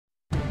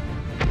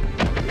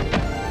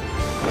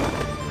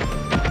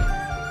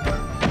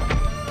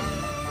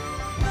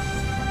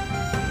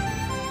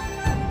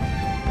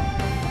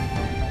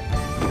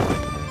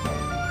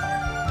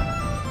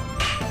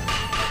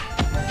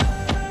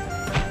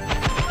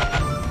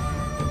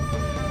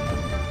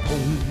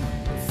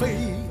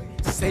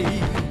四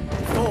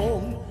方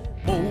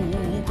無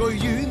懼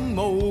遠無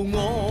岸，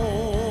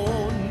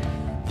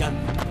人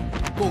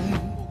共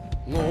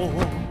我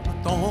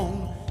黨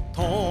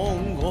淌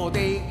我的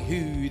血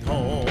汗，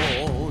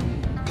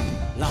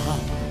南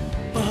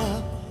北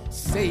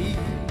四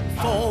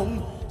方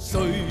誰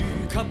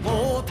給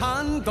我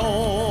坦蕩？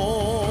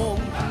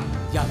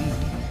人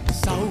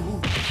手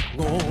我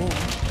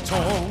闖，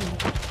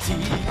似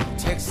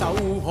赤手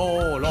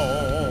破浪。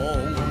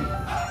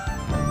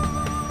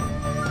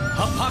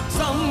合拍心，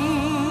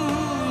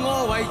我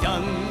為人，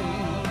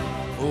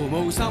父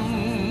母心，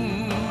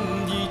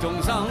意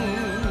眾生。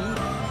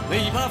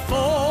未怕火，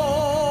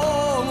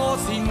我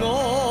是我，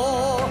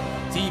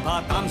只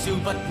怕膽小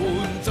不判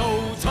做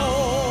錯。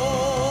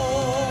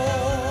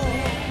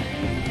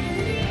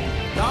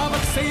打不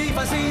死，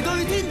凡事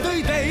對天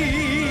對地，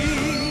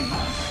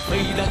飛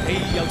得起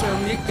又像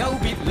亦有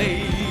別離，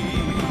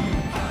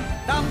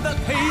擔得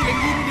起寧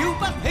願了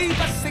不起，不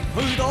惜去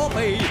躲避，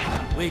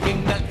會經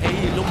得起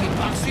龍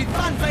白雪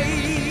翻飛。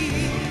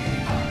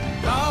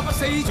打不死，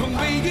從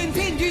未見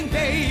天怨地，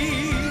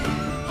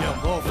若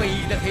我飛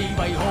得起，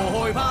為何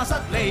害怕失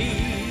利？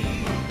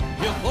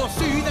若我輸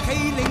得起，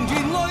寧願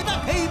愛得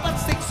起，不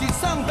惜說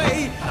傷悲。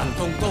能同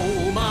渡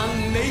萬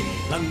里，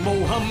能無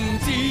憾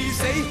至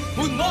死，伴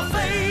我飛。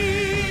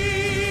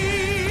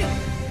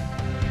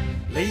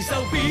離愁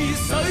別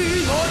緒，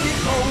我亦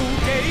無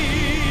忌。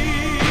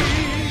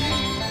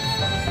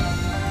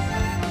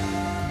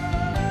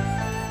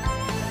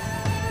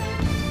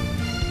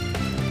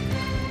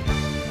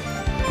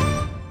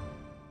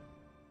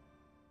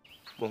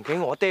黃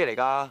景我爹嚟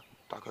㗎，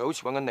但係佢好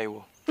似揾緊你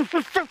喎。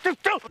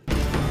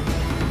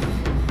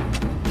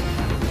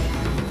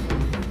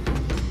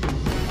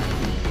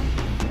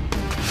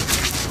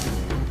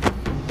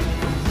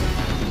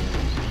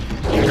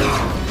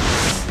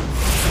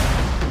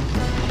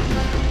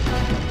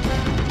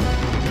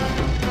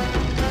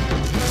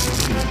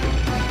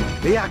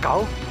你阿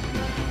狗，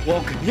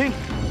黃權英。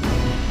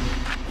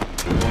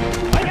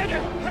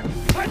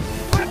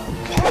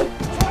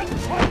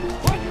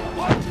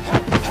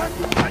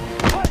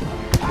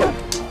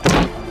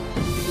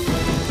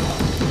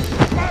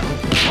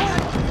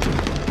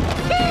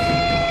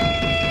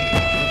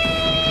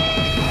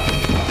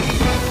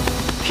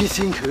鐵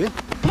線拳？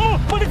冇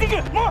鐵線拳，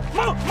冇啊！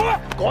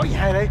果然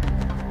係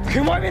你，拳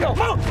位喺邊度？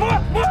冇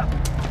啊！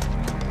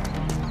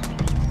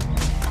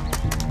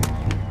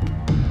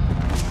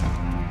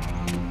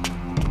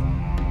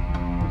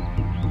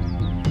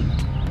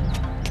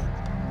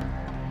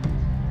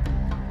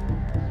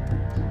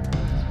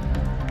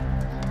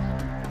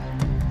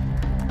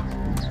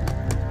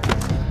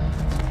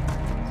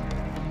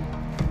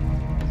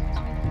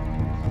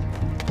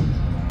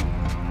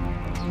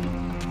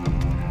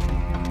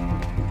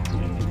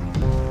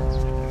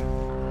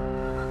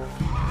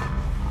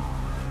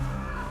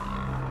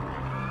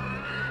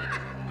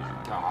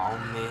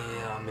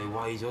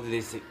為咗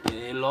你哋食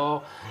嘢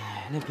咯，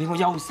你俾我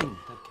休息唔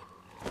得嘅。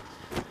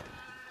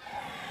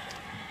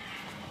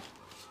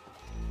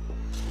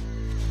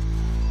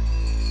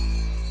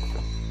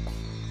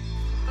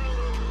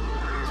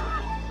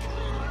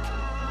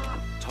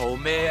嘈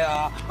咩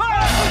啊？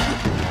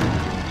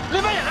你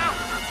乜人啊？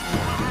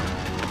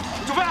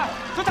做咩啊？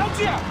想偷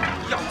豬啊？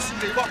有錢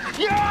嚟喎！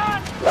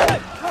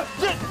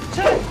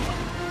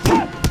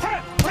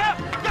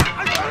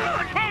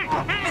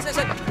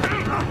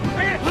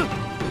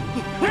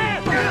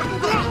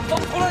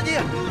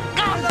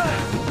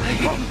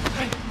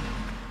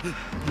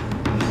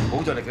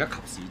好在你而家及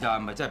時咋，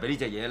唔係真係俾呢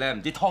隻嘢咧，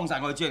唔知劏晒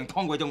我嘅豬，定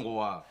劏鬼咗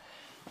我啊！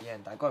野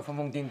人大哥係瘋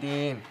瘋癲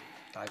癲，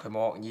但係佢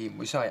冇惡意，唔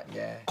會傷人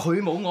嘅。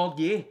佢冇惡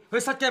意，佢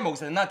失驚無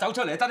神啊，走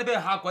出嚟爭啲俾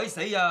佢嚇鬼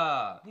死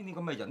啊！呢啲咁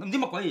嘅人都唔知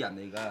乜鬼嘢人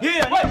嚟㗎。野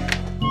人喂，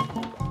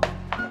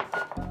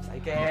唔使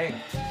驚，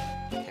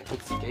其實佢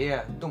自己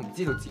啊都唔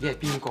知道自己係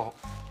邊個。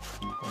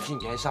我先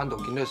前喺山度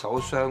見到佢受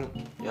咗傷，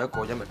有一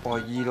個人咪幫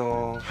佢醫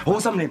咯。好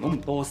心你唔好唔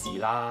多事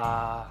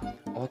啦。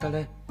我覺得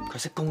咧，佢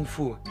識功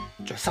夫，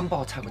着新幫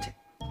我撐嗰隻。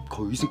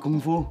佢識功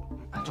夫？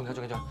仲有，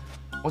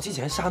我之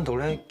前喺山度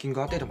咧見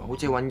過阿爹同埋好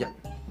姐揾人，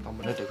我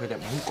問佢哋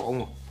唔肯講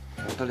喎。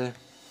我覺得咧，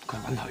佢係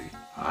揾佢。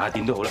啊，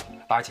點都好啦，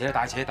大扯。野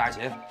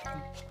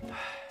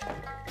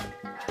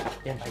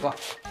人大哥，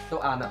都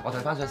晏啦，我哋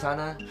翻上山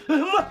啦。唔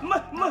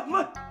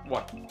係，喂，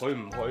佢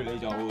唔去你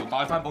就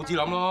帶翻寶芝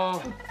林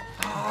咯。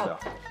話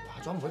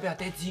咗唔會俾阿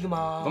爹知噶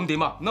嘛。咁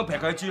點啊？唔通劈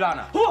佢喺豬欄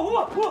啊？好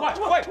啊！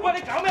喂，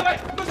你搞咩？喂，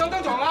都上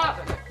張床啦！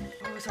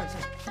細，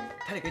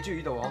睇你幾中意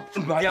呢度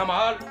嗬？唔係啊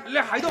嘛，你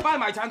係都擺喺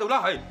賣撐度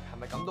啦，係。係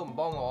咪咁都唔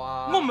幫我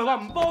啊？我唔係話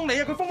唔幫你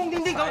啊，佢瘋瘋癲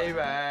癲咁。世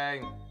榮，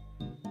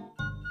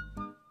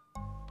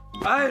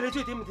唉，你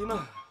中意點就點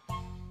啦。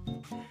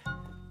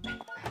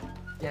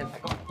野人大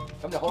哥，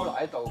咁就好好留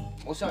喺度，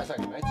唔好傷害細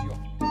人啲豬喎。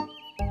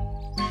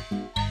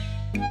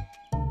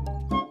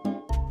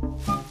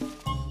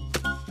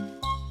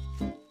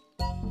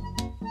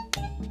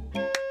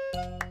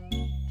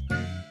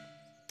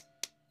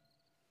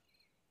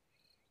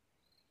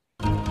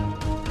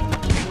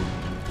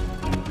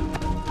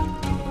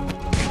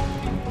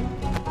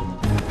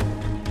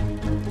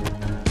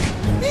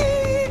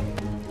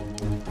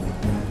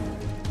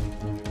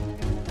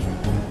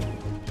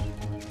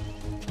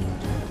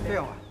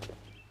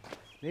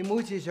你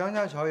每次上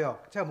餐採藥，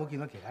真係冇見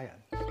到其他人。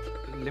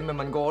你咪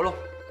問過我咯。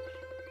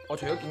我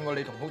除咗見過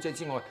你同好姐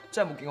之外，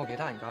真係冇見過其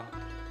他人㗎。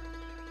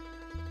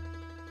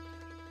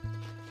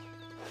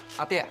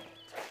阿爹啊，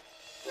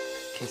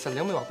其實你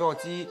可唔可以話俾我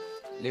知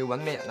你要揾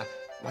咩人啊？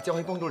或者可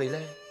以幫到你咧？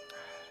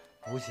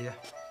冇事啊，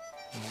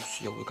冇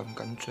事又會咁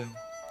緊張？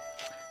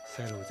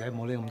細路仔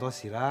冇理咁多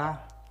事啦。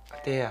阿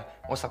爹啊，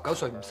我19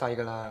歲唔細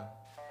㗎啦。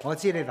我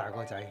知你大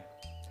個仔，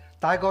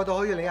大個到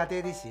可以理阿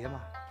爹啲事啊嘛。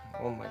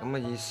我唔係咁嘅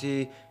意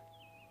思，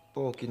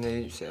不過見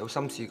你成日有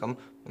心事咁，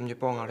諗住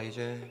幫下你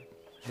啫。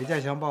你真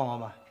係想幫我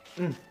嘛？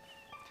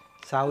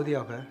曬好啲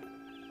藥佢。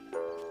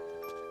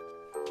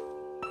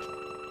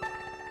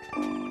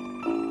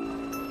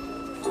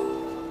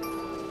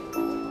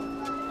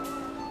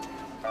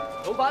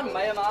老闆唔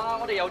係啊嘛，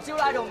我哋由朝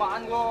拉到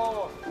晚喎。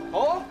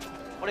好，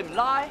我哋唔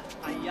拉。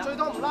係啊。最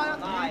多唔拉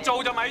啊。唔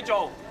做就咪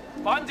做，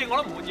反正我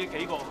都唔滿意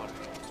幾個㗎，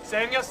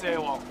成一蛇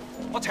王，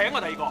我請個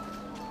第二個。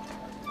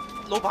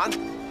老闆，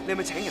你係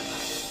咪請人啊？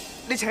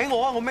你請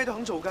我啊，我咩都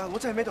肯做㗎，我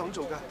真係咩都肯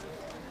做㗎。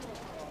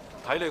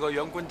睇你個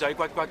樣官仔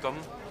骨骨咁，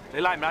你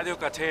拉唔拉到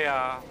架車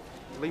啊？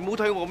你唔好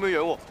睇我咁樣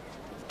樣喎，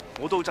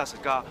我都好紮實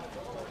㗎。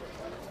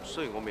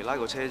雖然我未拉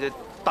過車啫，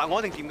但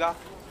我一定掂㗎。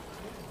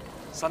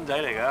新仔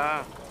嚟㗎，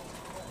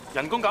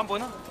人工減半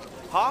啦。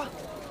吓？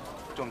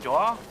做唔做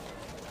啊？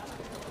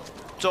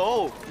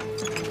做。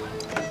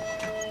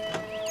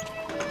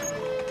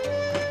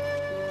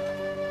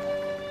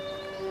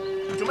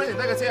做咩停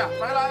低架車啊？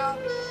快啲拉啊！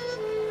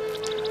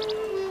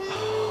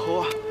好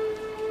啊。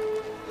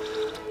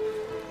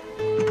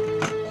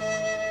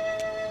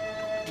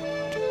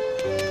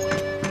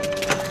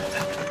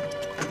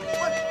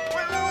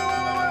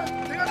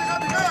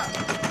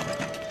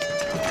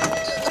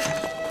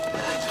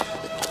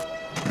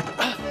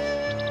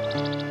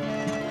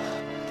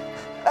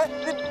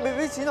未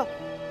俾錢啊！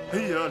哎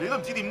呀，你都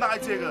唔知點拉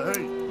車㗎，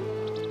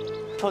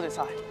嘿！多謝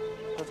晒，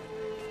多謝。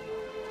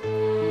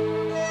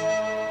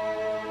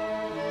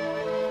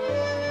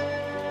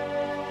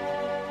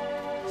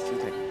小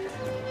婷，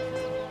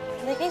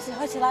你幾時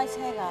開始拉車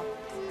㗎？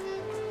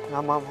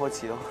啱啱開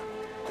始咯。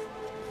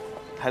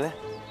係咧，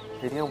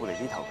你點解會嚟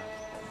呢頭㗎？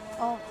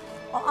哦，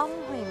我啱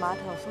去完碼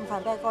頭送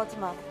飯俾阿哥啫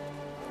嘛。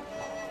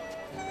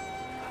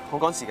我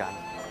趕時間，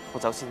我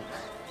走先。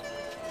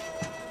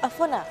阿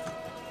歡啊！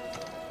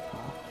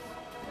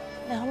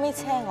你可唔可以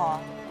車我啊？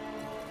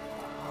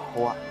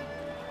好啊，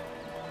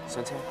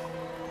上車。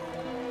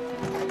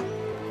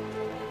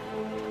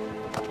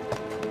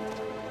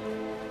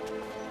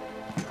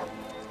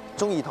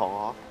中意堂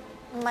我？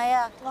唔係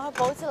啊，我去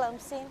補支兩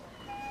先。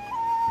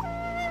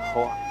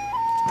好啊。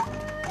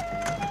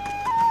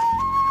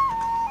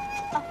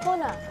阿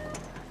歡啊，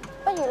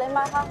不如你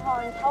抹下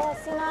汗唞下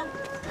先啦。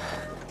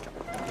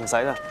唔使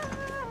啦。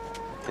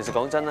其實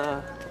講真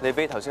啦，你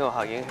比頭先個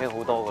客已經輕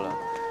好多噶啦。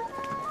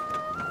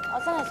我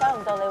真係想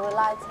唔到你會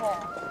拉車。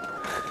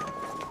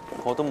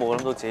我都冇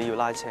諗到自己要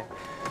拉車，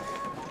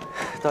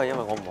都係因為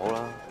我唔好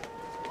啦。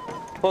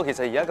不過其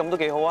實而家咁都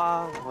幾好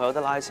啊，我有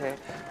得拉車，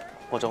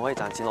我仲可以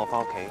賺錢攞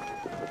翻屋企。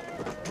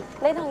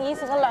你同以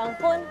前嘅梁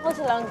寬好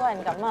似兩個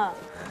人咁啊！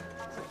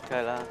梗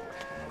係啦，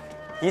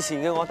以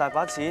前嘅我大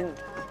把錢，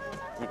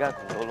而家窮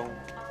到窿，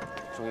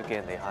仲要寄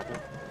人籬下添。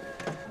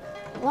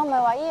我唔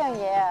係話呢樣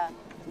嘢啊，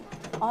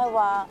我係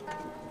話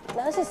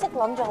你好似識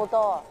諗咗好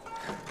多啊！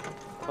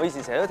我以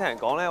前成日都聽人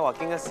講咧，話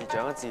經一事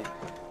長一智，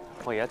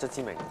我而家卒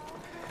之明。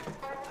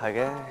係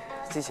嘅，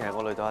之前係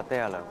我累到阿爹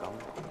阿娘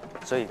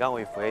咁，所以而家我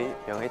要負起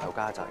養起頭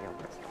家嘅責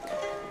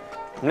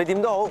任。唔理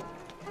點都好，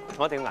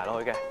我一定要捱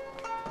落去嘅。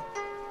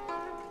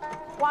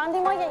橫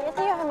掂我日日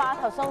都要去碼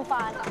頭送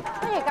飯，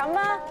不如咁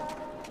啦，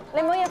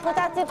你每日負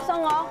責接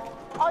送我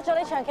做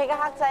你長期嘅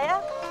客仔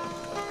啊！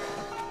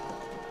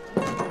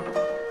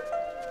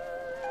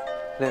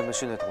你係咪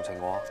算係同情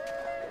我啊？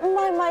唔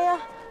係啊，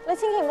你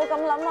千祈唔好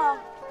咁諗啊！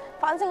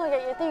反正我日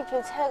日都要叫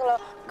車噶啦，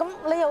咁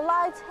你又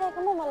拉車，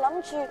咁我咪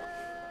諗住。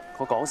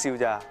我講笑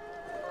咋？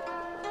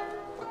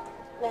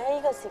你喺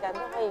呢個時間都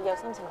可以有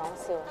心情講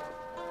笑。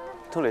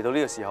都嚟到呢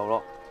個時候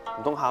咯，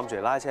唔通喊住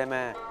嚟拉車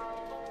咩？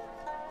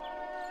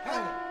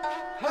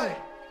係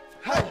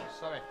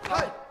 ，sorry，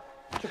 係，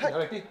出拳有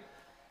力啲。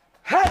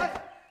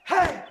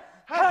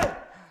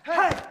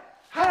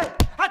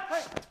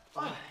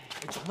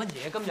你做乜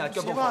嘢今日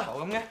腳步浮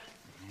浮咁嘅？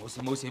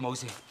冇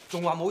事，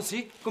仲話冇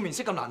事？個面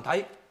色咁難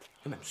睇，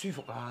你咪唔舒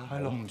服啊？係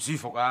咯，唔舒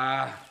服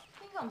啊！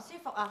邊個唔舒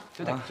服啊？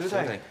小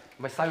婷，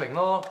咪世榮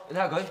咯，你睇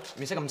下佢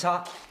面色咁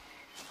差。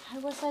係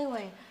喎，世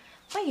榮，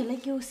不如你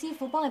叫師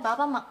傅幫你把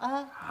脈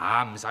啊！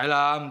嚇唔使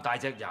啦，咁大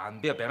隻人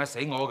邊有病得死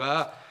我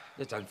㗎？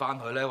一陣翻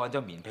去咧，揾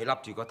張棉被笠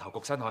住個頭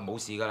焗身汗冇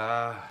事㗎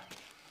啦。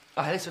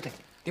啊係咧，小婷，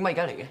點解而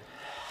家嚟嘅？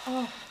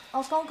哦，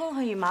我剛剛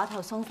去完碼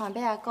頭送飯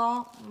俾阿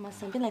哥，咪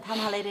順便嚟探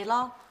下你哋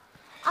咯。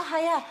啊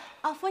係啊，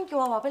阿歡叫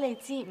我話俾你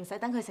知，唔使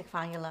等佢食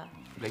飯㗎啦。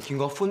你見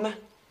過歡咩？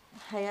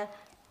係啊，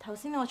頭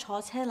先我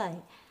坐車嚟，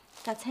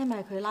架車咪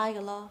係佢拉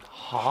嘅咯。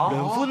嚇！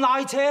梁歡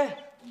拉車？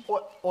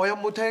我有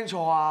冇聽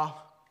錯啊？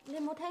你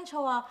有冇聽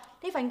錯啊？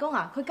呢份工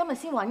啊，佢今日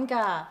先揾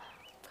㗎。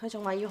佢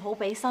仲話要好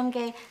俾心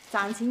機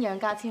賺錢養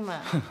家添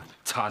啊！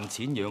黐賺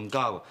錢養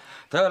家喎，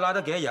睇佢拉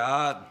得幾多日？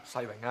世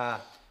榮啊，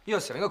呢個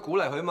時候應該鼓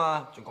勵佢啊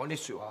嘛，仲講啲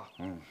説話。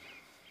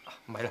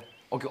唔係啦，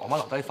我叫我媽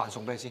留低啲飯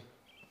餸俾佢先。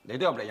你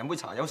都入嚟飲杯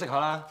茶休息下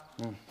啦。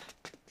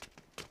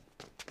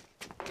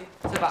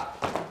世伯，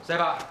世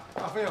伯，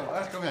阿飛鴻，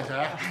今日仔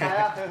啊？係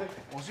啊，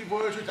黃師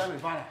傅出仔未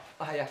翻啊？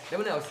係啊，你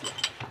揾你有事啊？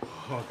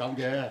哦，咁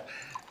嘅，呢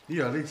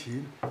樣啲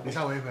錢你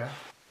收起佢啊？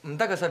唔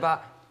得㗎，世伯，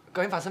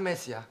究竟發生咩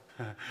事啊？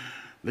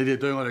你哋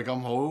對我哋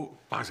咁好，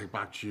白食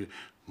白住，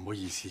唔好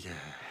意思嘅。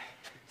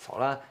傻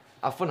啦，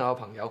阿歡係我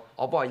朋友，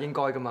我幫係應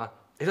該㗎嘛，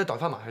你都代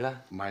翻埋佢啦。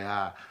唔係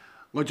啊，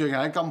我最近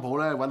喺金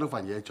鋪咧揾到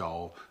份嘢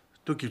做，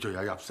都叫做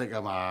有入息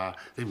啊嘛。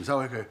你唔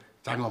收起佢，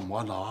盞我唔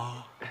安樂。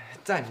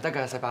真係唔得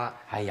㗎，世伯。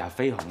哎呀，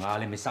飛鴻啊，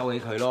你咪收起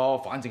佢咯，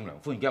反正梁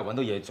歡而家又揾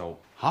到嘢做。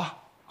嚇？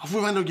阿歡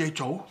揾到嘢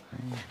做？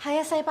係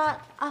啊，世伯，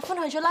阿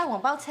歡去咗拉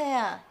黃包車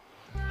啊！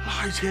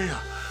拉車啊？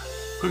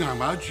佢捱唔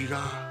捱得住㗎？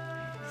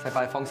世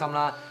伯，你放心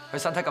啦，佢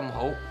身體咁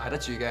好，捱得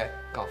住嘅，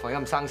何況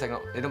咁生性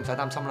咯，你都唔使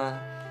擔心啦。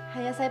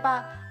係啊，世伯，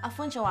阿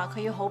歡仲話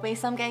佢要好俾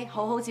心機，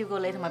好好照顧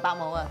你同埋伯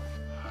母啊！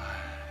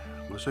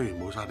我雖然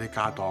冇晒啲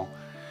家當，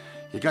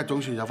而家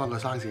總算有翻個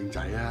生性仔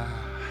啊！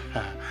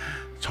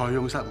塞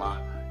翁失馬，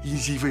焉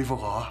知非福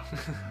啊！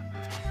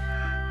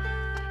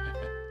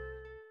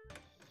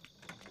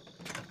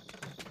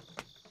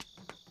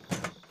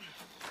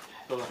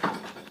到啦，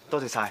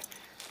多謝晒，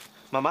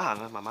慢慢行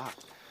啊，慢慢行。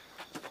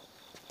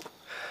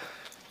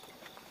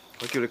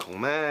我叫你窮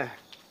咩？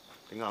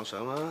你硬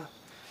上啦！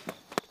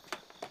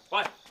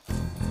喂，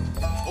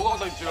唔好講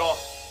對唔住咯。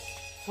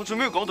我做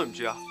咩要講對唔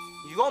住啊？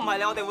如果唔係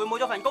你，我哋會冇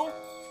咗份工。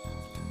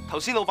頭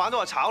先老闆都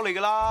話炒你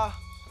㗎啦，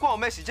關我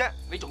咩事啫？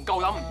你仲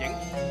夠膽唔認？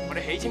我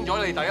哋起清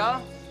咗你底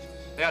啊！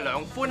你係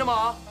梁歡啊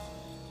嘛，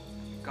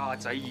家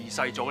仔二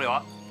世祖你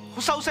話，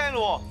好收聲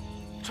咯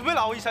喎！做咩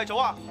鬧我二世祖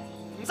啊？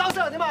唔收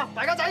聲又點啊？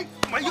大家仔，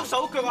唔係喐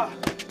手喐腳啊！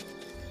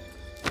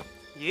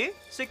咦，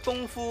識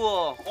功夫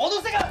喎？我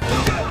都識啊！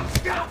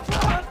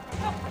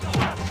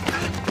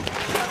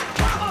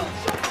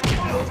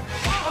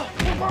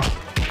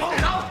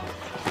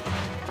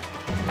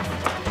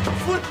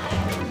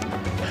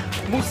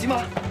冇事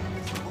嘛？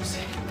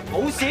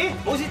冇事，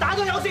冇事，打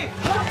咗有事。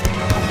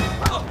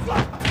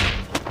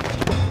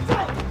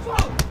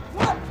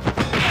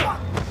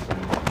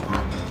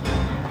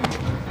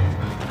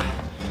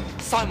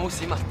生冇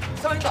事嘛？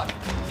收兄弟，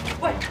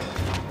喂，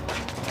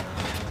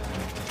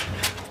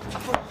阿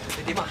歡，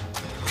你點啊？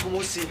我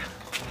冇事，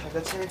係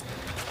架車。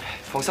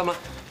放心啦，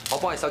我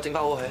幫你手整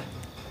翻好佢。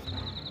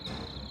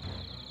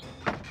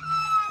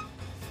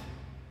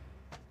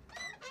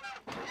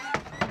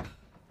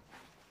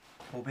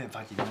冇俾人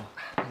發現啊嘛？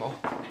冇，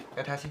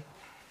你睇下先。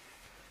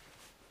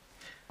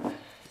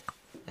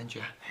忍住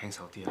啊！輕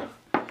手啲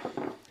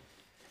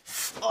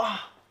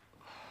啊！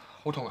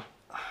好痛啊！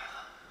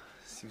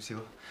少少。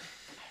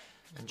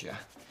忍住啊！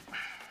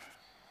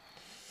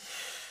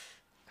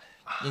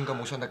應該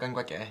冇傷得筋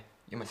骨嘅，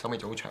因為手尾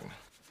做好長啊。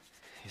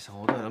其實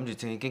我都係諗住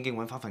正正經經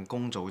揾翻份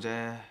工做啫，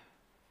點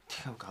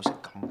解會搞成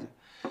咁嘅？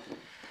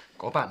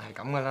嗰班人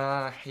係咁噶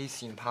啦，欺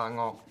善怕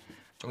惡。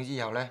總之以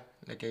後咧，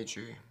你記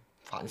住，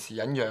凡事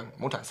忍讓，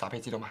唔好同人撒氣，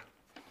知道嘛？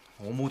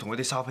我冇同佢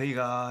哋撒氣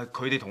㗎，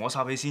佢哋同我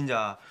撒氣先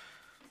咋，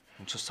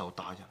唔出手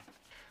打人。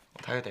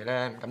我睇佢哋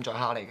咧唔敢再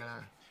蝦你㗎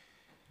啦。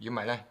如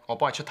果唔係咧，我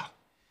幫你出頭。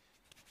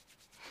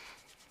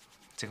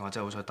正話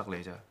真係好彩得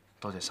你啫，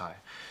多謝晒。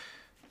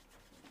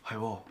係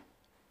喎，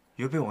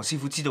如果俾黃師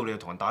傅知道你又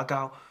同人打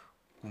交，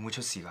會唔會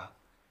出事㗎？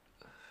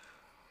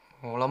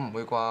我諗唔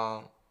會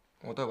啩，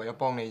我都係為咗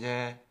幫你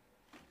啫。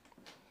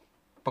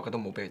不過都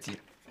冇俾佢知。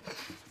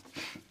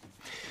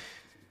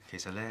其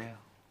實咧，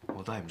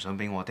我都係唔想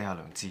俾我爹阿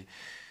娘知，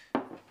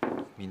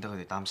免得佢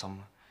哋擔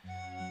心。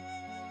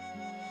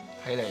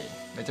睇嚟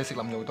你真係識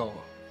諗咗好多喎。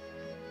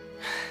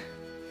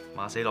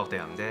馬死落地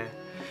行啫。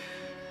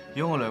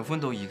如果我梁歡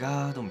到而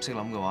家都唔識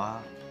諗嘅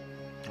話，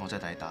我真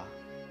係抵打。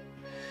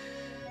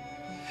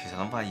其實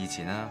諗翻以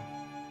前啦，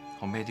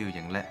我咩都要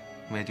認叻，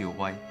咩都要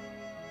威。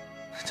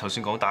就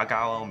算講打交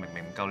啊，我明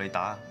明唔夠你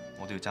打，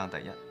我都要爭第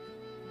一。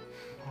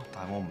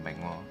但係我唔明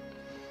喎，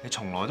你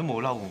從來都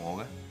冇嬲過我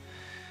嘅。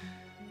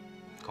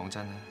講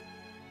真咧，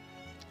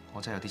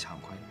我真係有啲慚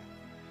愧。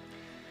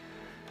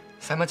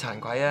使乜慚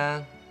愧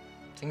啊？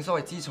正所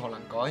謂知錯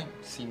能改，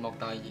善莫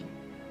大焉。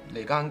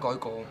你而家肯改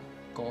過，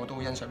個個都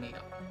會欣賞你㗎。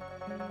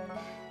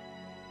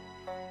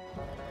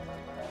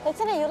你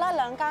真係要拉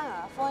2間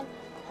啊，阿歡，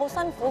好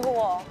辛苦㗎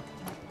喎。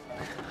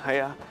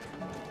係啊，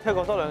因為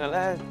過多2日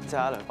咧就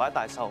阿梁擺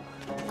大壽，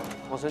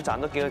我想賺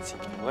多幾多錢，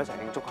同佢一齊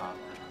慶祝下。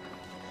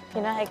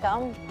原來係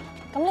咁，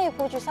咁你要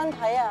顧住身體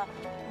啊，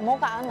唔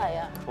好夾硬嚟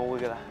啊。我會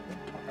㗎啦。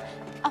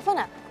阿歡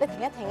啊，你停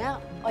一停啊，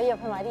我要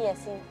入去買啲嘢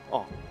先。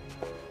哦。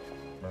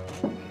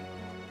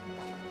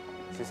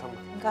小心啊！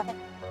唔該。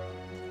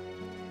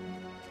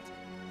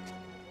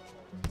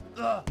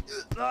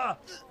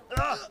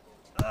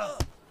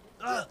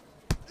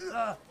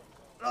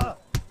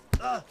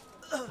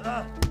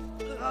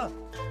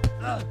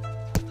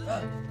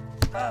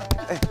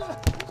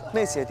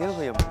咩事啊？點解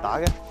佢又唔打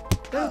嘅？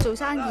嗰度做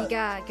生意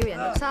㗎，叫人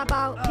肉沙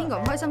包。邊個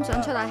唔開心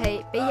想出下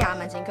氣，俾20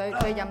文錢佢，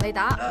佢任你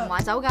打，唔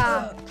還手㗎。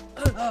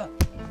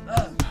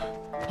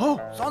好，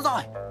爽晒！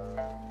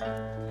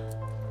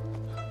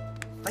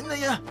頂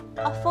你啊！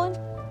阿歡，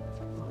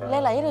你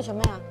嚟呢度做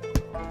咩啊？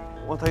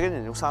我睇緊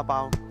人肉沙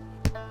包，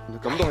原來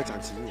咁都係賺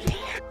錢嘅。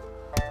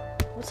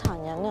好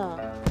殘忍啊！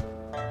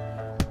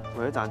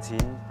為咗賺錢，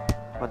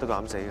乜都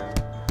敢死㗎。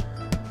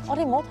我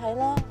哋唔好睇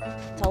啦，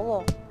走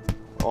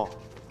喎。哦。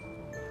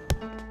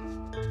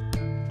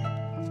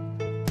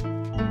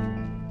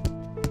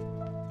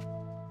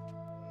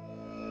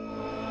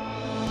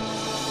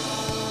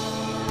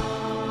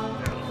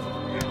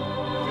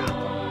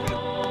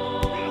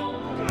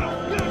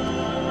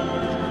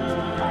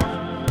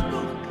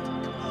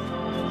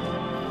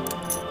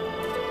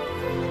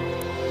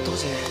多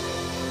謝。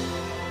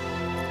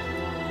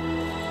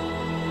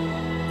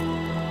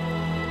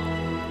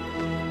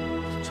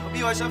仲有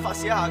邊位想發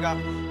泄一下㗎？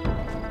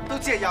都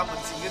只係20文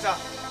錢嘅咋，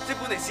即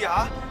本嚟試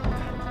下。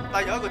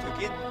但係有一個條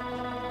件，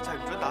就係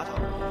唔准打頭。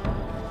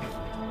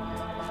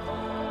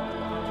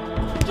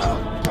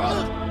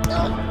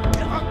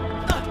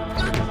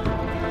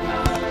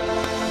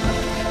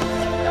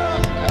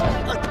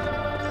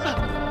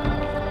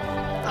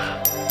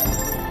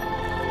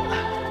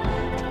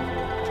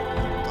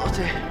多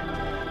謝。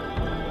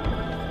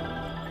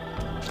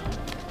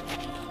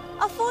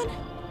阿歡，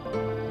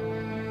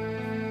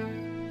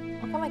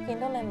我今日見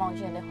到你望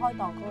住人哋開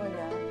檔嗰個樣，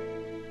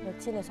又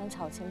知你想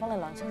籌錢幫你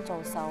娘親做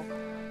壽，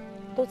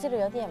都知道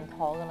有啲嘢唔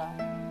妥噶啦，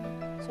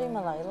所以咪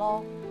嚟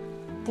咯。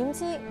點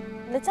知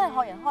你真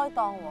係學人開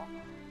檔喎？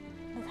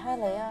你睇下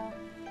你啊，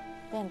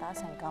俾人打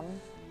成咁。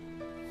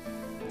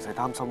唔使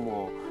擔心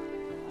喎，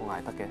我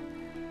捱得嘅。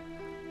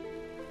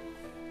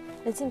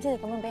你知唔知你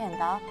咁樣俾人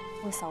打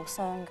會受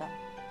傷㗎？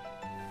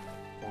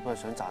我都係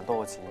想賺多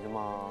個錢啫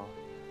嘛。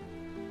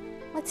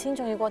乜錢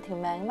重要過條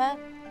命咩？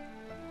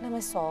你係咪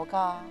傻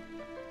㗎？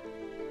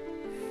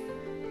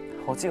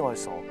我知我係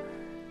傻，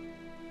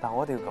但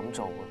我一定要咁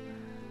做啊！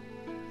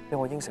因為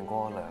我應承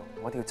過阿娘，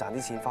我一定要賺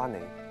啲錢翻嚟，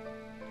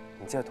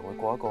然之後同佢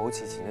過一個好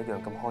似前一樣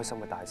咁開心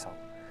嘅大壽。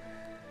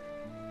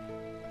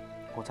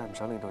我真係唔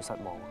想令到佢失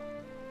望啊！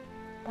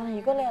但係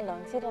如果你阿娘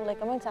知道你咁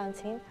樣賺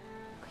錢，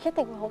佢一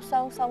定會好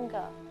傷心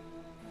㗎。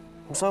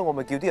咁所以我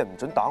咪叫啲人唔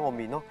准打我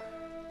面咯。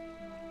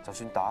就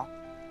算打，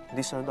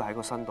啲傷都喺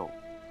個身度，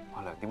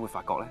阿娘點會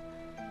發覺咧？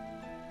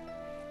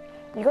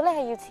如果你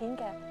係要錢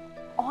嘅，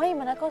我可以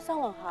問阿哥商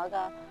量下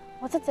㗎，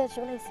或者借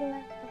住你先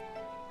咧。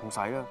唔使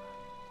啦，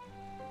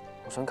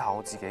我想靠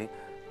我自己，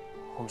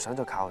我唔想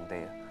再靠人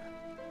哋啊！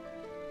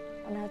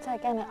但係我真係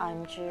驚你捱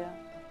唔住啊！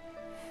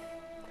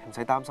唔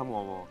使擔心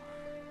我喎，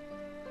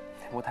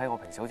你冇睇我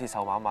平時好似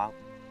瘦蜢蜢，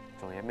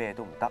做嘢咩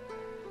都唔得，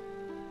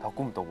但我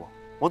估唔到喎，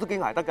我都幾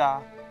捱得㗎，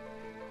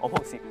我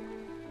冇事。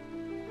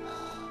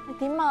你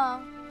點啊？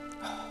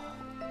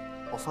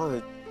我翻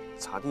去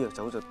搽啲藥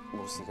走就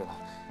冇事㗎啦。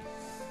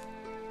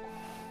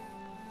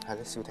係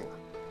咧，小婷啊，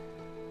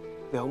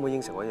你可唔可以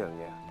應承我一樣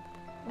嘢啊？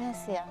咩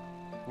事啊？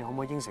你可唔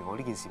可以應承我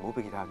呢件事唔好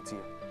俾其他人知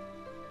啊？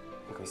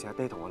尤其是阿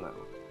爹同阿娘。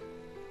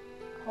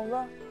好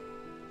啦，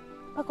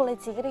不過你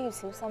自己都要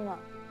小心啊！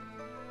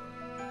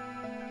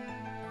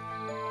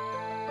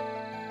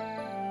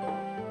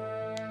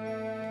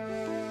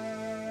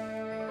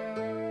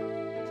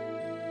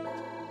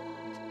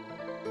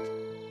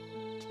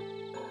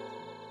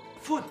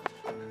歡，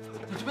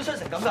你做咩傷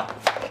成咁㗎？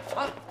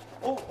嚇！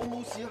我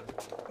冇事啊，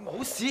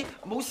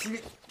冇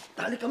事，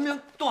但係你咁樣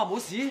都話冇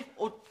事？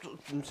我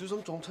唔小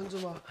心撞親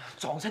啫嘛。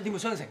撞親點會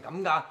傷成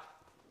咁㗎？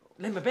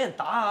你係咪俾人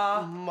打啊？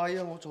唔係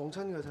啊，我撞親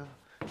㗎咋。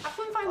阿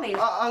歡翻嚟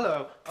啦！阿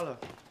娘，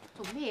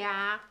做咩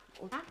啊？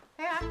嚇，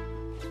睇下！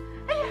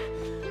哎呀，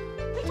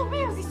你做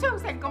咩有時傷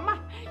成咁啊？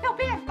又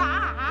俾人打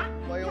啊？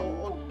唔係啊，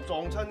我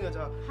撞親㗎咋。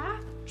嚇！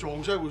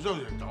撞車會傷成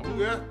咁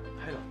嘅？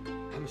係咯，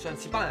係咪上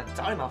次班人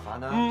找你麻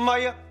煩啊？唔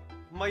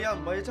係啊，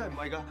真係唔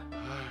係㗎。唉，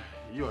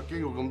以為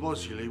經過咁多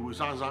事你會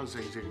生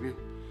性添，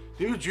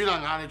點知轉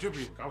下眼你出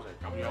邊搞成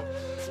咁樣？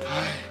唉，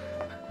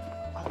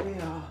阿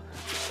爹啊，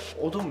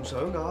我都唔想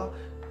㗎，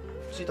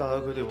之但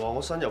係佢哋話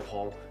我身又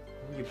胖，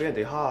要俾人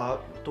哋蝦下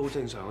都好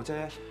正常嘅啫。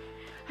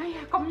哎呀，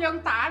咁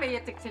樣打你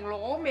啊，直情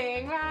攞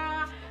命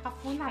啦！阿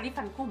歡啊，呢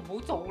份工唔好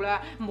做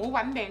啦，唔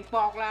好揾命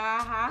搏啦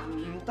嚇！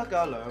唔得㗎，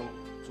阿娘，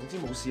總之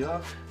冇事啦。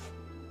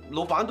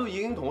老闆都已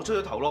經同我出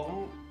咗頭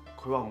咯，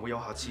咁佢話唔會有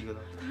下次㗎啦。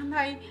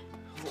但係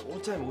我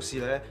真係冇事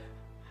咧。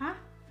嚇？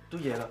都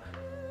夜啦，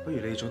不如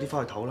你哋早啲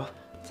翻去唞啦。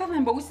真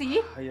係冇事？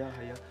係啊。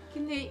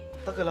見你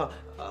得㗎啦，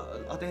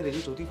阿爹你都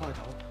早啲翻去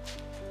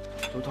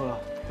唞，早唞啦。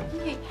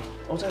見你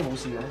我真係冇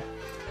事嘅。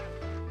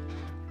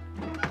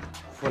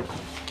歡，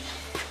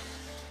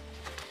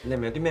你係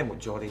咪有啲咩瞞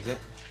住我哋啫？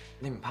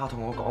你唔怕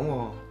同我講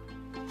喎？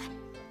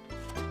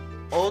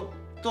我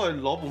都係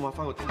攞部抹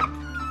翻個電。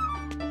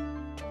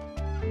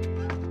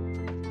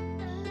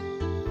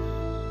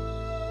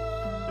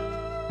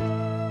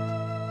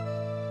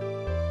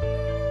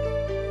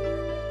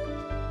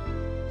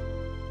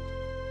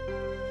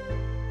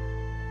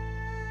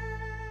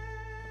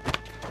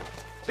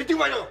你點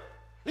解啊？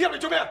你入嚟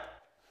做咩啊？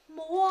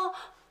冇啊，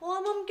我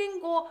啱啱經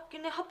過，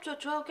見你瞌着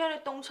咗，又驚你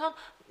凍親，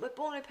咪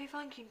幫你披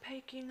翻件披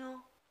肩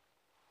咯。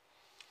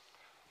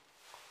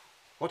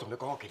我同你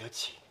講過幾多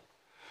次，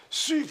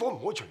書房唔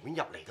可以隨便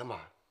入嚟噶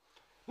嘛。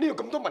呢度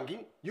咁多文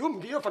件，如果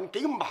唔見咗份幾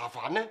咁麻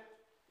煩呢？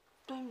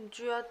對唔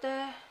住啊，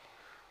爹。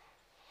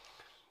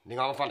你啱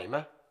啱翻嚟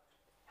咩？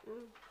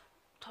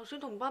頭先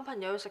同班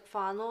朋友去食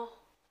飯咯。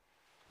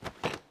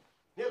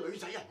你係女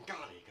仔人家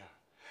嚟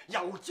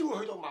㗎，由朝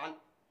去到晚，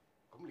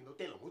咁令到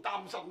爹娘好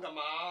擔心㗎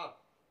嘛。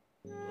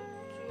對唔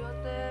住啊，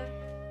爹。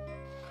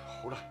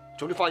好啦，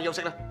早啲翻去休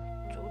息啦。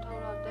早唞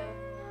啦，爹。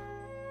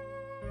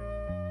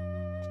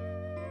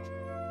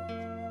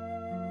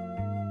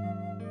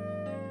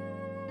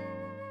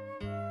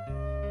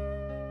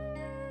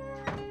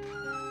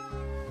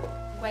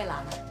桂蘭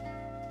啊，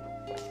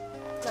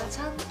娘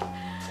親，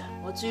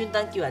我專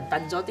登叫人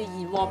燉咗啲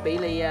燕窩俾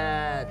你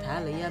啊，睇下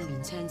你啊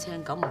面青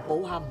青咁，唔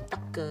補下唔得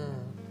噶。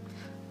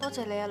多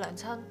謝你啊，娘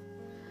親。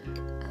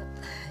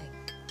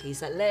其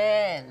實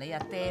咧，你阿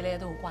爹咧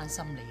都好關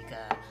心你噶，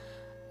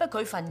不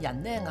過佢份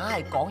人咧硬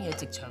係講嘢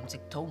直腸直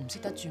肚，唔識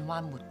得轉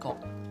彎抹角，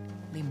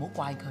你唔好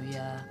怪佢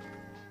啊。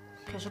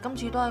其實今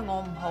次都係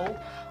我唔好，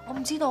我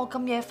唔知道我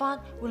咁夜翻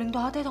會令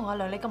到阿爹同阿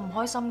娘你咁唔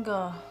開心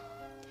噶。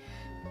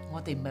我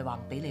哋唔係話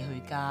唔俾你去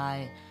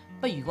街，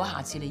不如如果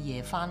下次你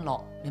夜翻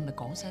落，你咪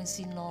講聲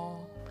先咯。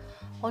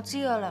我知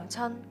啊，娘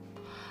親，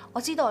我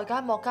知道而家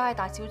莫家嘅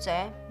大小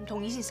姐唔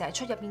同以前成日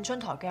出入燕春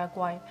台嘅阿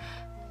貴，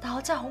但我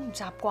真係好唔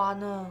習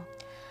慣啊。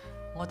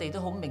我哋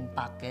都好明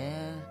白嘅，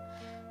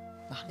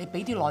嗱，你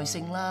俾啲耐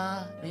性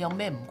啦，你有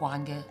咩唔慣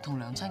嘅，同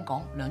娘親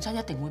講，娘親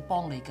一定會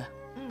幫你噶。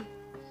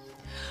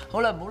好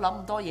啦，唔好諗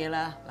咁多嘢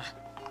啦，嗱，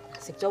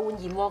食咗碗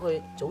燕窩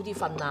佢早啲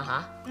瞓啦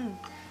吓。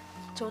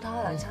早唞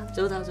啊，娘親。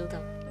早唞早唞。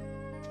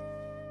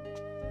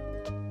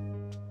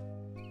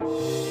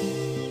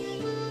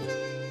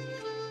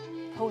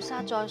菩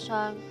薩在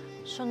上，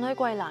信女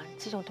桂蘭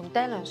自從同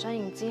爹娘相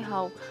認之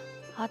後，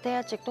阿爹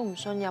一直都唔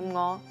信任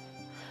我，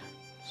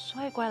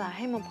所以桂蘭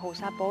希望菩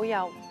薩保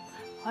佑，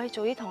可以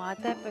早啲同阿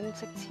爹冰釋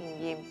前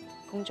嫌，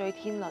共聚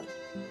天倫。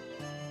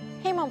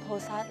希望菩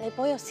薩你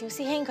保佑小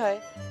師兄佢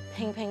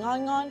平平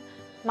安安，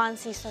萬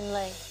事順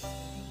利。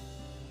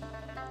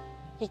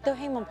亦都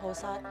希望菩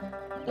薩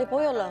你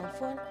保佑梁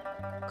寬，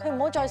佢唔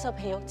好再受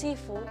皮肉之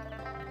苦。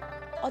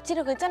我知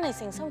道佢真係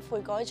誠心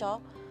悔改咗，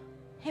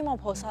希望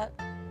菩薩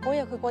保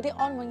佑佢過啲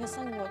安穩嘅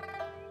生活，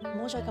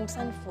唔好再咁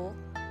辛苦。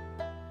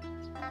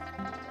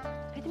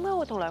你點解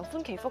會同梁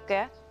寬祈福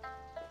嘅？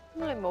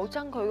咁你唔係好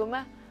憎佢嘅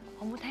咩？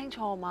我冇聽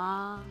錯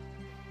嘛？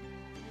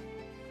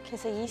其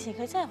實以前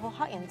佢真係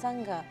好乞人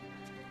憎㗎，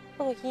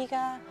不過依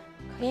家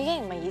佢已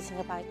經唔係以前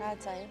嘅敗家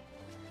仔，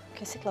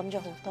佢識諗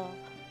咗好多，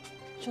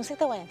仲識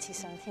得為人設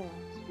想添啊！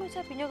咩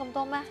真係變咗咁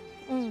多咩？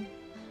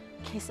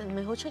其實唔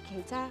係好出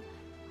奇啫，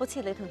好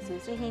似你同小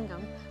師兄咁，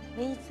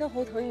你都好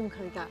討厭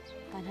佢㗎，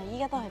但係依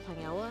家都係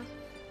朋友啊。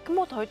咁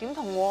我同佢點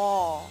同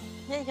喎？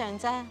一樣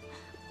啫，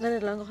你哋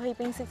兩個可以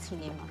冰釋前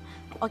嫌啊！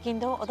我見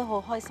到我都好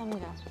開心㗎。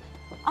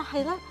啊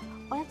係啦，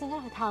我一陣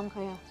間去探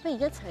佢啊，不如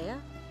一齊啊！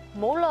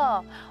唔好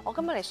啦，我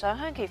今日嚟上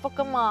香祈福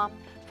㗎嘛。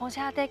況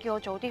且阿爹叫我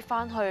早啲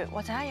翻去，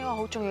或者有一個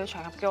好重要嘅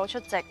場合叫我出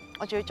席，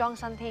我仲要裝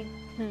身添。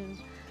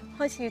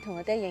開始要同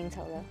阿爹應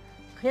酬啦，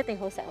佢一定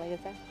好錫你嘅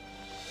啫。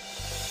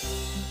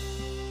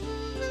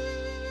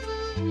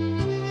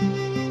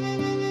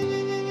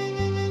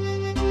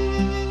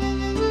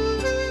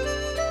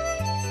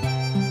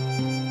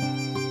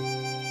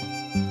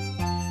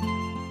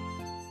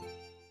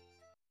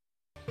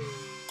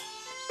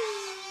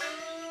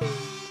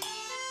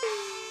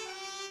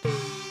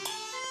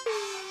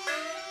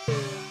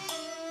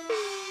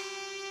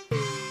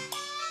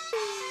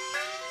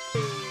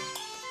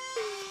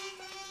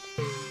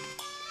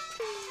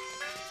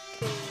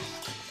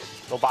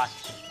老闆，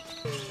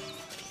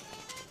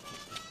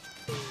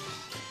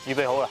預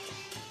備好啦。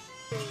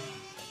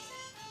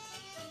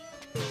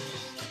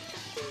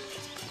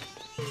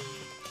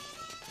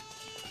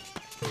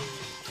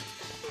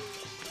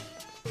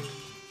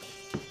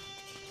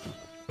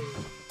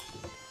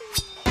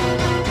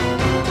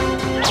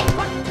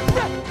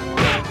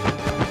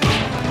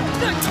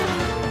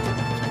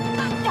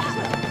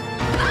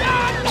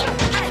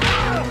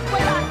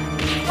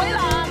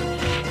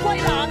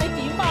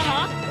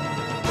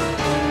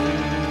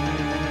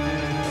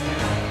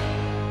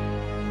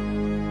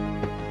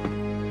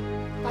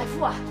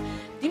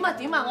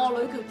點啊！我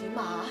女叫點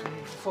啊？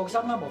放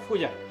心啦，莫夫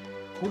人。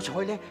好彩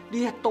咧，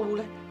呢一刀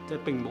咧就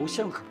並冇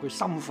傷及佢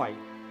心肺。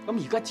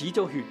咁而家止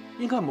咗血，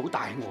應該係冇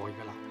大礙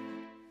噶啦。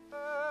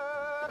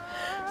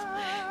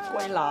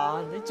桂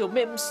蘭，你做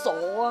咩咁傻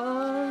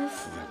啊？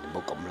夫人，你唔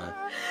好咁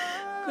啦。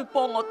佢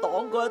幫我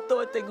擋嗰一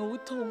刀一定好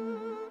痛，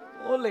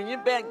我寧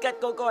願俾人吉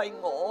嗰個係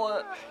我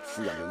啊！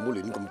夫人，你唔好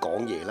亂咁講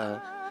嘢啦。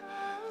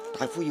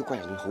大夫要桂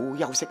人好好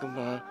休息噶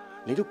嘛，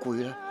你都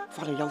攰啦，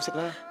翻去休息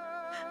啦。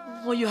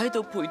我要喺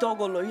度陪多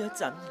個女一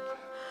陣。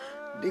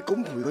你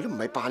咁陪佢都唔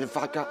係辦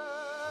法㗎。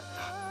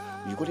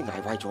如果你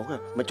捱壞咗嘅，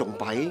咪仲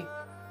弊。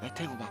誒，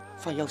聽我話，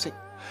翻去休息，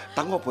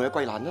等我陪阿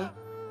桂蘭啦。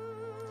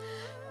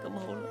咁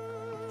好啦。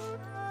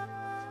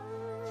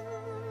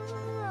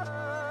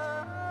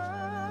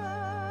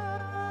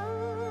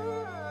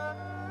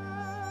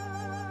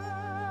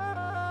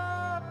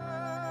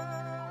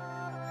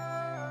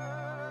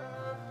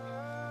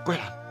桂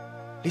蘭，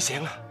你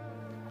醒啦！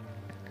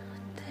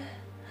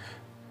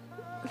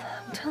娘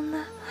親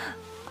呢？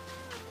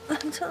娘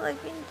親喺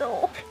邊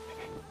度？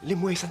你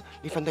唔好起身，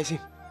你瞓低先。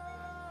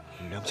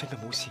娘親都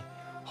冇事，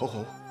好好。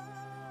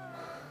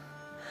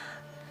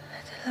你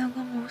哋兩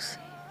個冇事，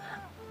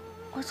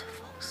我就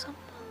放心啦。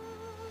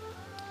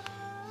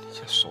你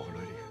真係傻女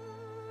嚟嘅，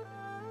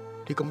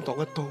你咁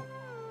擋一刀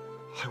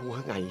係會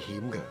很危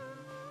險嘅。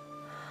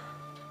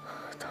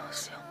當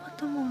時我乜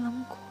都冇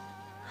諗過，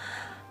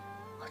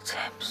我淨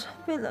係唔想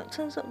俾娘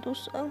親受到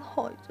傷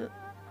害啫。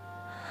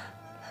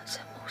娘親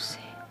冇事，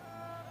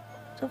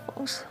我就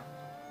放心。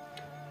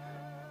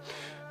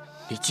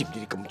你知唔知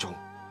你咁做，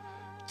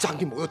爭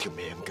啲冇咗條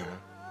命㗎？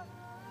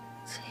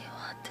只要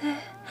阿爹你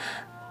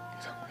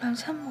同娘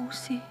親冇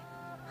事，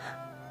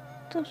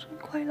就算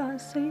桂蘭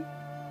死，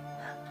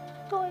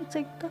都係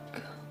值得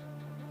㗎。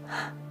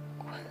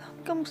桂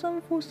蘭咁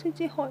辛苦先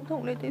至可以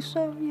同你哋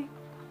相認，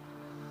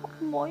我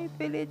唔可以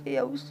俾你哋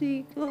有事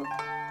㗎。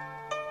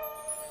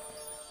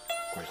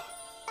桂蘭，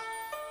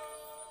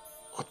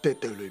阿爹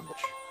對你唔住。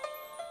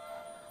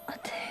阿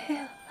爹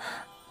啊，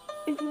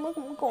你做乜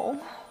咁講？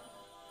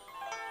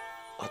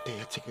阿爹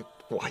一直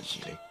都懷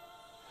疑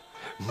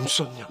你，唔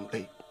信任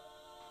你。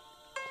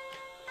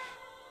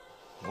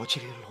我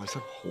知你內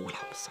心好難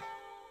受。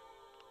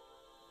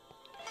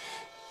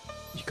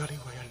而家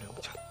呢位阿娘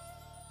親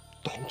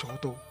擋咗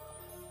刀，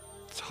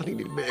差啲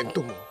連命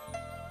都冇。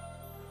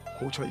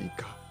好彩而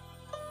家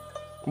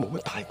冇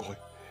乜大礙。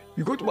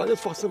如果萬一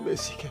發生咩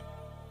事嘅，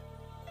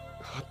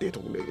阿爹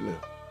同你啦，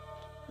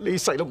呢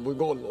世都唔會安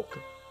樂嘅。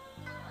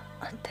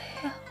阿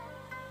爹啊，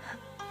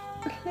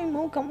你唔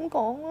好咁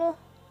講啦。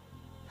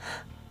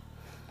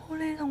冇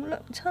你同娘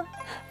親，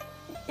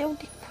又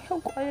點會有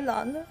桂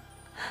蘭呢？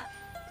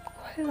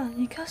桂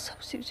蘭而家受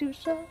少少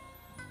傷，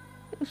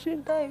又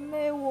算得係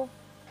咩喎？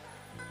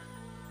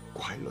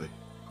乖女，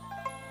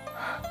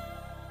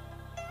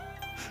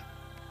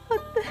阿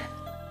爹，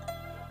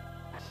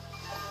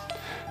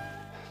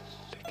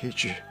你記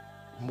住，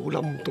唔好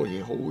諗咁多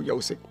嘢，好好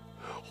休息，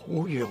好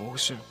養好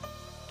傷。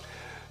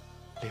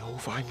你好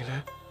快嘅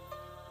啦，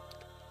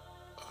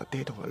阿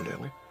爹同阿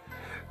娘咧，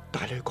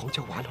帶你去廣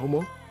州玩好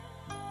冇？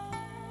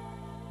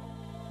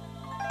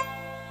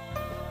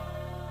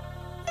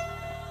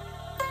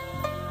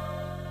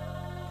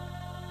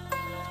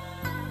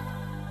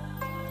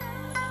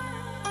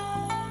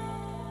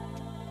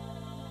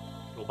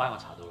老闆，我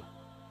查到啦，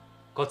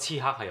個刺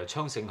客係由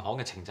昌盛行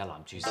嘅程振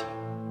南主使。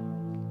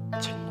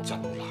程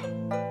振南，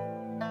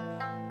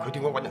佢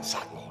點解揾人殺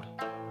我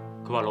咧？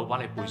佢話老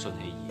闆你背信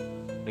棄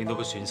義，令到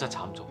佢損失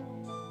慘重，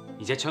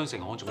而且昌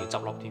盛行仲要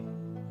執笠添。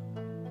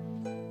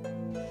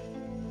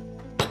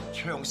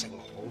昌盛行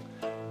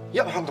一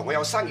向同我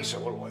有生意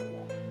上嘅來往，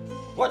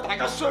我係大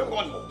家相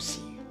安無事。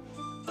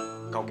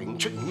究竟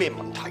出現咩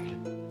問題咧？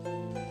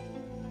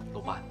老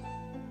闆，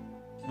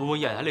會唔會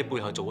有人喺你背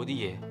後做嗰啲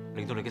嘢，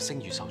令到你嘅聲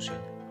譽受損？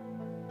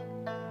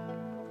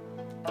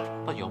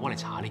不如我幫你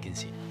查下呢件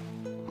事。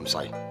唔使，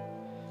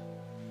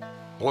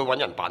我會揾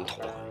人辦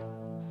妥佢。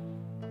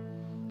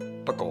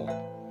不過，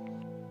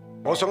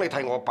我想你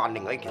替我辦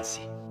另外一件事。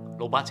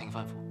老闆請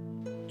吩咐。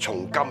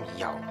從今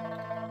以後，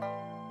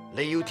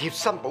你要貼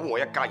身保護我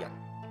一家人，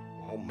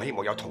我唔希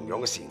望有同樣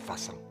嘅事情發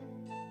生。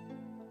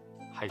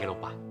係嘅，老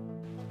闆。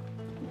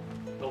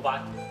老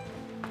闆，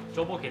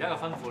仲有冇其他嘅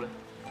吩咐咧？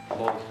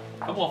冇。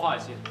咁我翻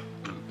嚟先。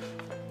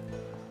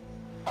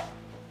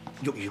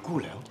玉如姑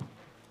娘，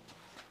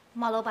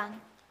馬老闆，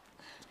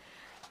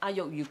阿玉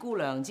如姑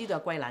娘知道阿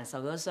桂蘭受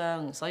咗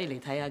傷，所以嚟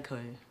睇下佢。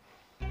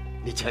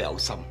你真係有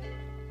心。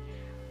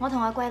我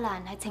同阿桂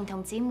蘭係情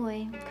同姊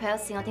妹，佢有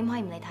事我點可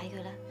以唔嚟睇佢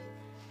咧？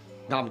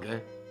啱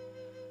嘅。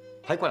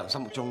喺桂蘭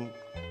心目中，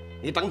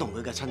你等同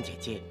佢嘅親姐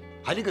姐。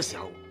喺呢個時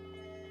候，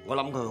我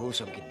諗佢好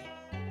想見你。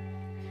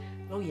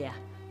老爺啊，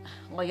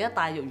我而家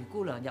帶玉如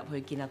姑娘入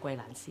去見阿桂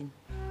蘭先。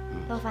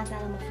勞煩晒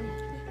啦，莫夫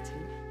人。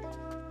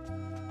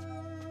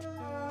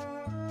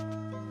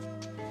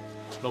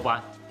老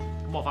闆，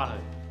咁我翻去。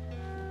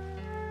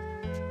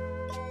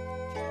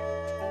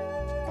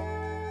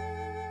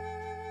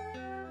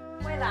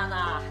桂蘭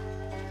啊，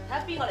睇下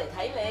邊個嚟睇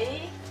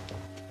你？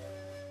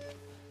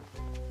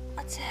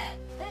阿姐，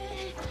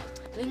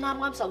你啱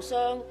啱受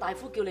傷，大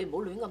夫叫你唔好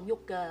亂咁喐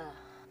㗎。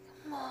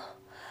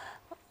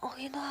我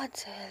見到阿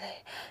姐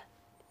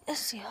嚟，一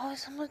時開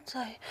心得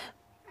滯，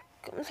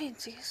咁連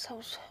自己受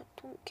傷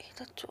都唔記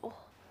得咗。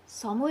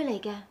傻妹嚟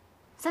嘅，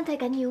身體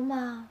緊要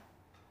嘛。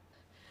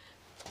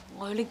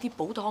我去拎啲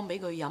補湯俾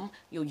佢飲，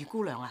玉如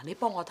姑娘啊，你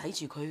幫我睇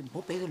住佢，唔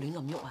好俾佢亂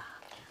咁喐啊！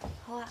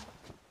好啊。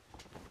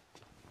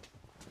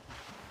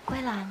桂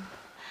蘭，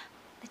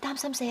你擔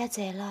心死阿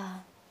姐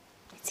啦，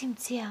你知唔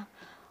知啊？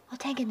我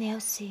聽見你有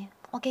事，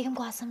我幾咁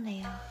掛心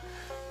你啊！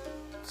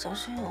就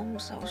算我唔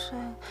受傷，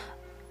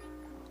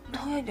都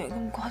一樣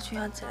咁掛住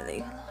阿姐你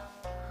噶啦。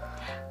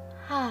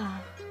嚇！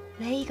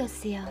你喺呢個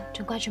時候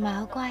仲掛住馬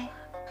可乖？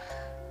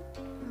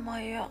唔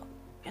係啊，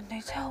人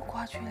哋真係好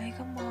掛住你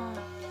噶嘛。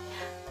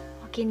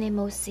我見你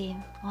冇事，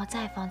我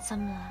真係放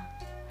心啦。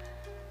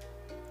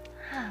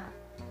嚇！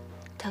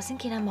頭先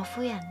見阿莫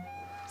夫人，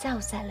真係好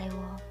錫你喎。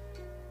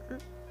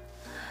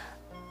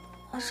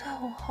我真係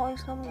好開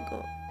心㗎，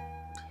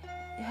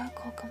有一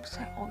個咁錫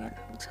我嘅娘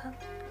親。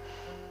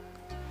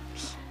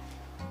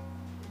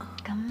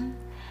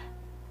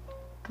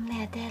咁你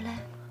阿爹咧？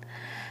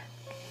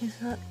其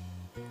實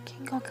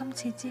經過今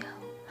次之後，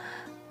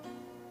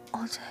我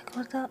真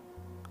係覺得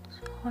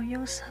塞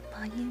翁失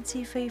馬焉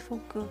知非福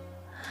㗎。呢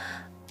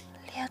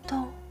一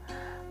刀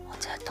我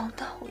真係當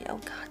得好有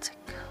價值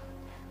㗎。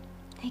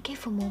你幾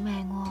乎冇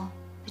命喎，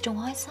你仲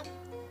開心？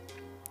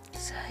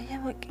就係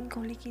因為經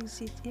過呢件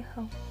事之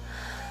後，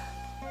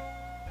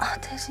阿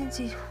爹先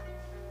至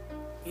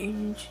完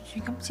完全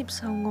全咁接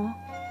受我，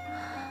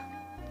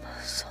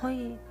所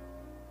以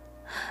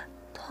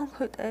當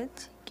佢第一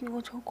次叫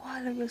我做乖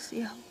女嘅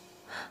時候，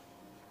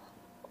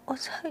我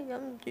真係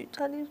忍唔住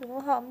差啲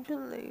想喊出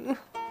嚟啊！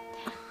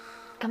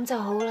咁就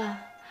好啦。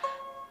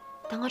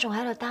等我仲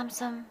喺度擔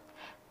心，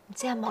唔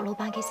知阿莫老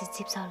闆幾時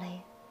接受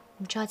你，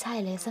唔再猜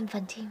疑你嘅身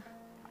份添。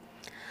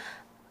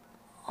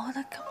我覺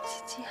得今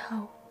次之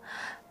後，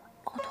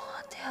我同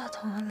阿爹啊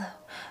同阿娘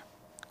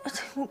一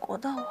定會過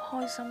得好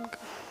開心㗎。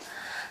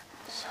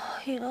所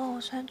以咧，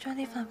我想將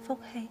呢份福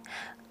氣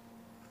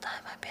帶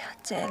埋俾阿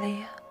姐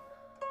你啊！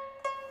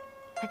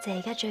阿姐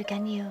而家最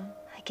緊要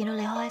係見到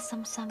你開開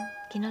心心，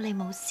見到你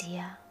冇事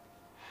啊！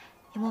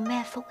有冇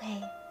咩福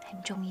氣係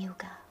唔重要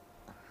㗎？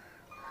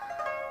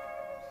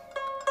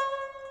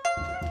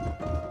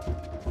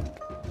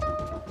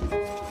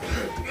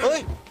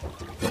喂，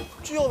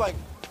朱浩榮，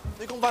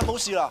你咁快冇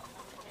事啦？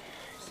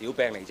小病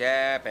嚟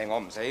啫，病我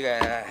唔死嘅。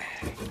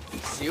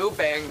小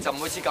病就唔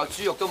會切嚿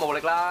豬肉都冇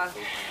力啦。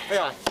飛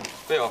鴻，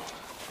飛鴻，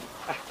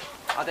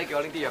阿爹叫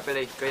我拎啲藥俾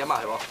你，佢飲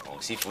埋係喎。黃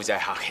師傅真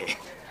係客氣。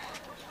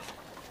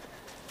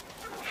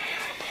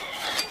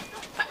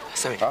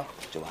世榮，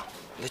做話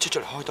你出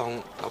嚟開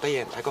檔，留低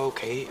嘢喺個屋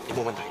企，有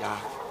冇問題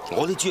啊？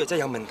我啲豬啊真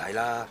係有問題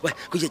啦！喂，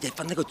佢日日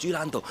瞓喺個豬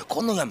欄度，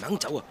講到又唔肯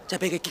走啊，真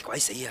係俾佢激鬼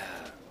死啊！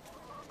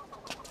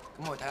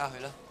咁我去睇下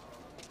佢啦。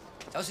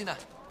走先啊！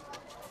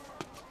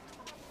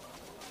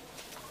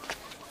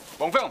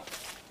黃飛鴻，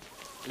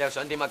你又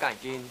想點啊？家人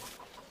堅，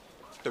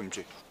對唔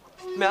住。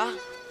咩啊？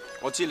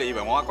我知你以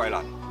為我呃桂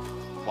蘭，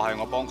話係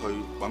我幫佢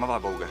揾翻塊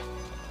布嘅，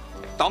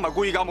但我唔係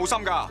故意㗎，冇心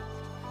㗎。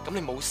咁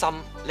你冇心，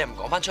你又唔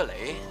講翻出嚟？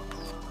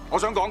我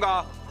想講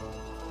㗎，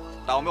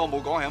但後尾我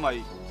冇講係因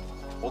為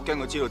我驚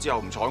佢知道之後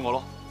唔睬我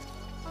咯。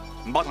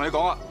唔怕同你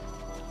講啊，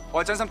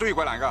我係真心中意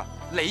桂蘭㗎。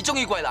你中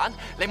意桂蘭？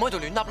你唔好喺度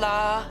亂噏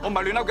啦！我唔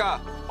係亂噏㗎，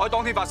我喺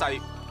當天發誓，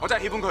我真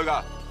係喜歡佢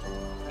㗎。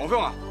黃飛鴻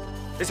啊，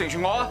你成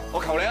全我啊！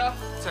我求你啊！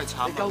真係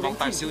慘啊！莫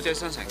大小姐傷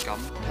成咁。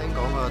聽講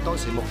啊，當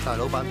時莫大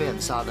老闆俾人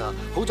殺啊，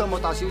好在莫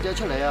大小姐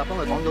出嚟啊，幫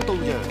佢擋咗刀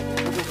啫。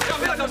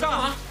邊個受傷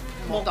啊？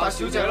莫大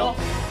小姐咯。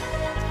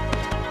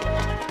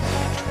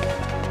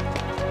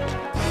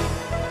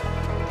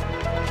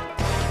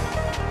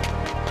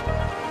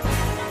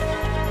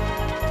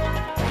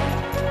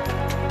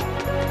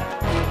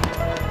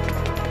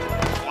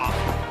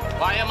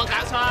喂，有冇搞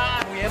錯啊？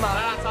冇嘢嘛？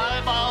手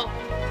去報。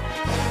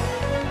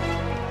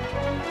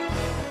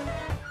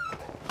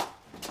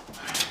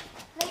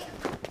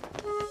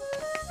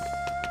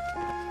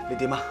你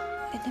點啊？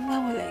你點解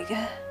會嚟嘅？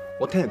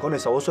我聽人講你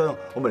受咗傷，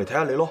我咪嚟睇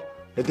下你咯。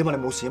你點啊？你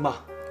冇事啊嘛？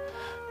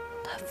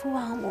大夫話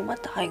我冇乜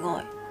大礙，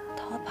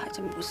頭一排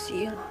就冇事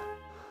啦。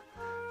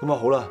咁啊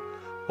好啦，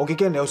我幾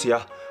驚你有事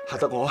啊，嚇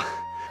得我啊！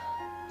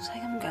唔使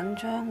咁緊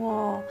張喎，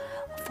我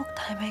福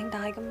大命大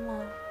噶嘛。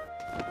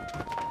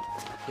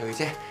尤兒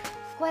姐，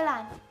桂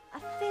蘭，阿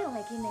飛鴻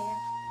嚟見你啊！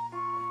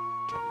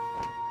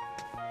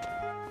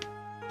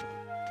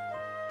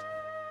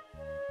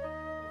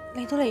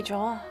你都嚟咗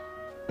啊？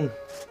嗯。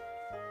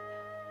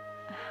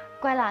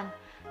桂蘭，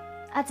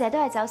阿姐都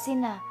係走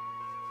先啦，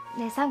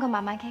你哋三個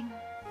慢慢傾。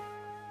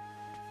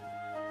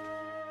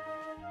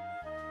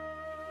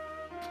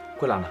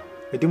桂蘭啊，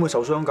你點會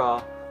受傷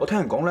㗎？我聽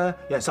人講咧，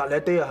有人殺你阿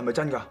爹啊，係咪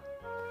真㗎？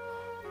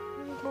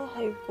應該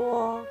係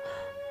啩。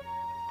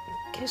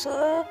其實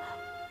咧，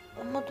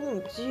我乜都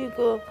唔知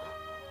㗎，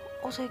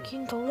我就係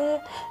見到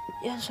咧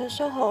有人想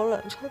傷害我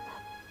娘親，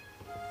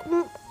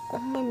咁我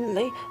咪唔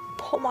理，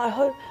撲埋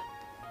去，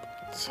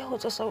之後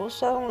就受咗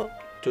傷啦。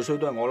最衰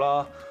都係我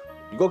啦！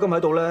如果今日喺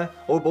度咧，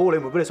我會保護你，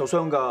唔會俾你受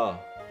傷㗎。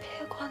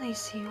咩關你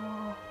事喎？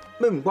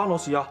咩唔關我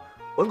事啊？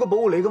我應該保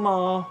護你㗎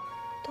嘛。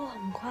都係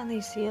唔關你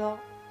事咯。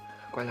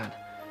桂蘭，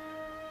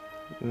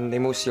你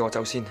冇事我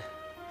走先。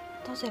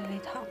多謝你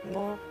探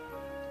我。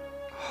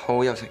好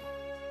好休息。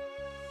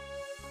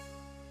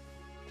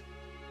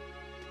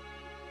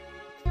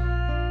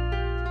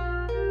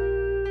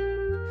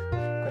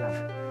桂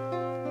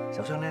蘭，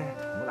受傷咧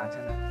唔好冷親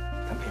啊，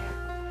冚被啊。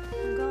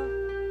唔該。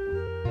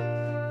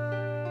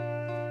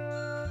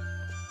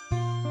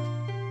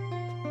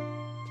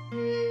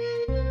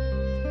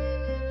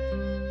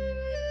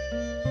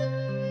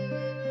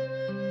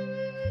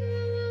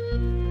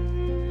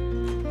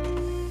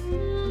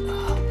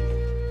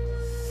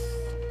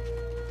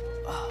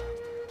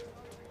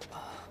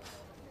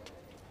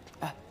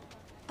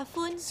阿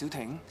歡，小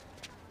婷，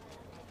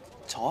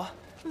坐啊。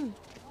嗯。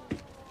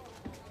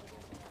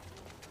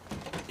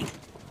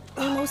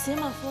你冇事啊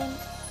嘛，歡？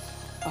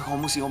我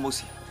冇事，我冇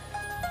事。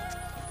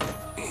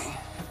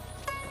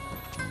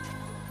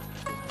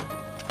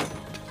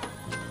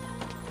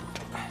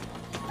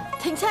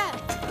停車！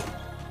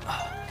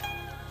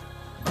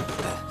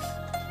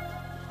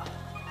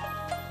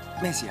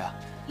咩事啊？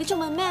你仲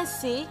問咩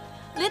事？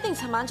你一定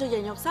尋晚做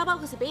羊肉沙包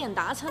嗰時俾人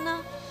打親啦！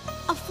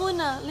阿歡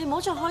啊，你唔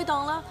好再開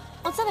檔啦，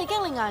我真係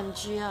驚你捱唔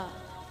住啊！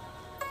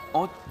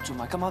我做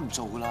埋今晚唔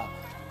做噶啦。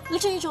你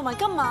仲要做埋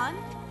今晚？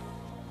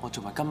我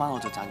做埋今晚我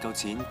就賺夠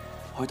錢，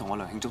可以同我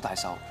娘慶祝大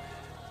壽。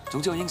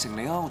總之我應承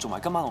你啊，我做埋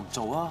今晚我唔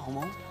做啊，好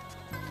冇？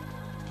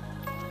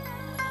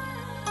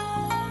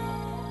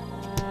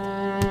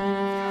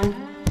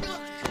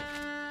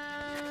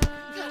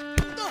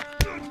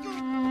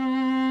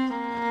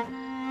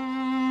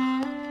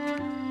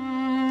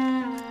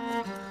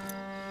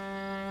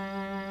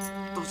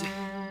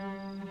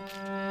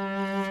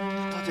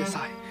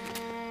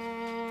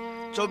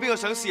仲有邊個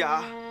想試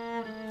下？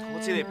我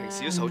知你平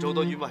時都受咗好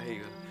多冤屈氣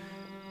㗎，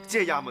只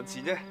係20文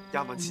錢啫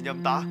，20文錢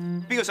任打。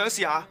邊個想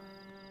試下？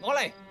我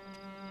嚟。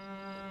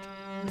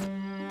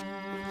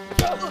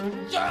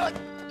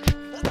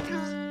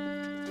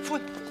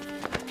歡，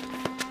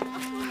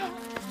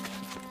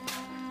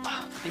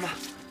點啊？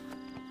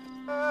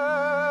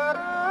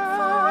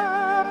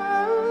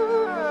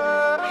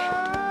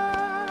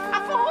阿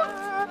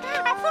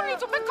歡，你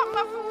做乜咁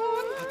啊？歡，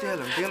阿爹阿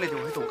娘，點解你哋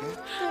會喺度嘅？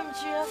對唔住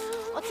啊，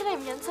我知你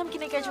唔忍心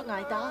見你繼續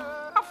捱打。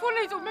阿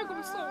歡，你做咩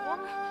咁傻啊？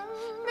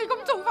你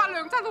咁做法，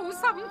娘真係好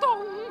心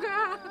痛㗎。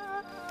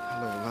阿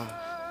娘啊，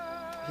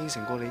我應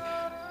承過你，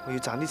我要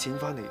賺啲錢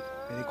翻嚟，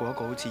俾你過一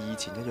個好似以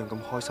前一樣咁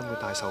開心嘅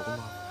大壽噶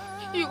嘛。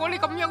如果你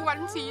咁樣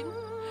揾錢，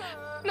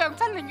娘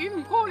真寧願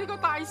唔過呢個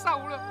大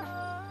壽啦。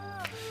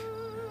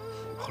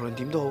無論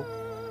點都好，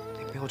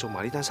你俾我做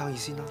埋呢單生意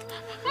先啦。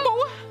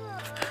冇啊！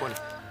歡，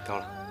夠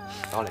啦，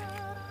攞嚟。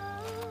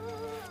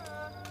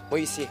唔好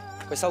意思，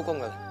佢收工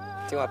噶啦，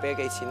正話俾咗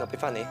幾錢，我俾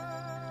翻你。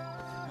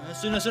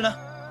算啦算啦。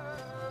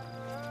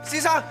先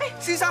生，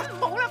先生，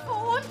冇啦，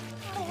歡。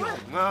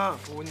紅啊，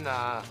歡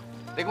啊，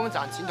你咁樣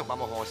賺錢同伯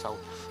母賀壽，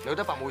你覺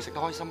得伯母會食得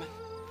開心咩？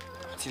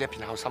我知你一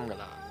片孝心噶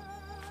啦。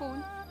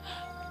歡，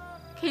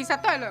其實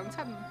都係娘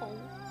親唔好，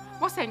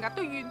我成日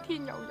都怨天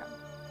尤人。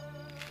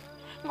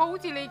我好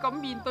似你咁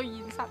面對現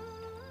實，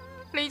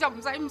你就唔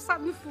使咁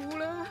辛苦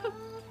啦。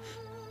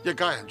一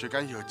家人最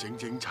緊要係整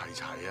整齊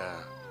齊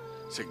啊，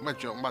食乜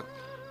着乜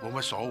冇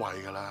乜所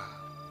謂噶啦。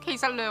其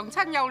實娘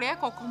親有你一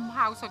個咁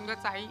孝順嘅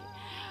仔，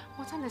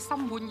我真係心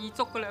滿意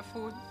足噶啦，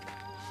歡。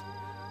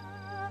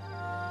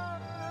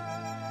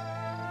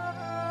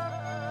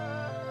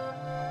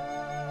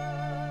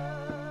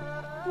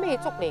咩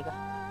粥嚟㗎？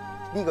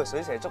呢個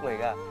水蛇粥嚟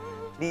㗎，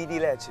呢啲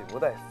咧全部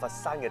都係佛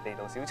山嘅地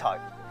道小菜。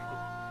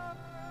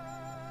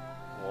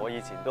我以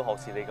前都學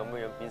似你咁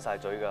樣扁晒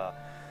嘴㗎，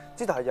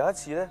之但係有一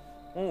次咧，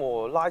咁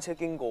我拉車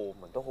經過，聞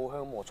到好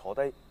香，我坐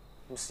低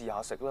咁試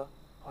下食啦。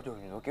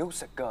原來幾好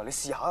食㗎，你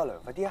試下啊，娘，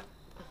快啲啊！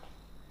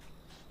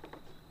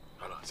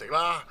係啦，食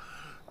啦，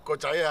個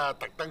仔啊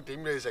特登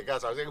點你食啊，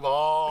壽星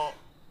婆。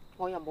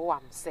我又冇話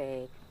唔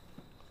食。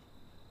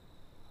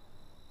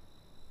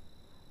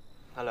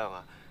阿娘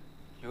啊，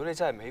如果你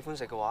真係唔喜歡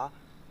食嘅話，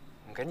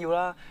唔緊要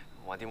啦，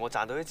橫掂我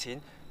賺到啲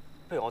錢，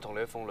不如我同你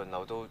去鳳麟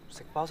樓度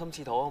食包心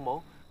翅肚好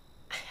冇？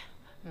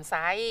唔使，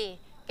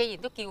既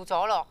然都叫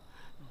咗咯，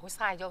唔好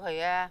嘥咗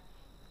佢啊！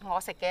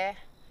我食嘅。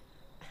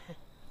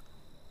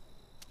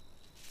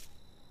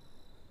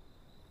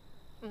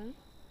嗯，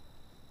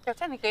又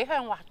真係幾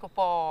香滑㗎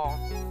噃。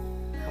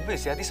咁不如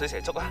試下啲水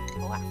蛇粥啊！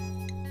好啊，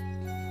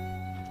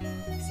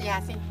試下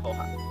先。好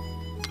啊。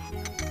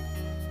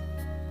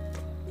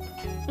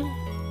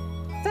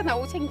真係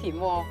好清甜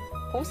喎，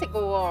好食㗎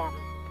喎。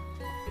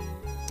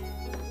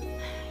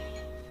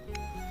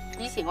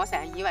以前我成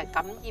日以為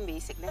咁啲美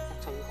食咧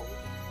就最好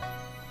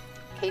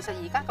嘅，其實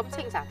而家咁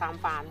清茶淡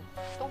飯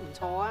都唔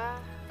錯啊。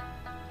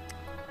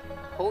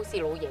好似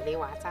老爺你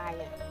話齋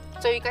啊，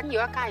最緊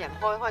要一家人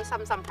開開心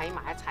心喺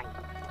埋一齊，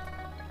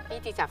呢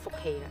啲就係福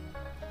氣啦。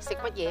食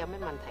乜嘢有咩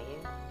問題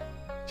啊？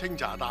清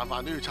茶淡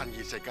飯都要趁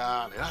熱食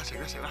㗎，嚟啦，食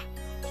啦食啦。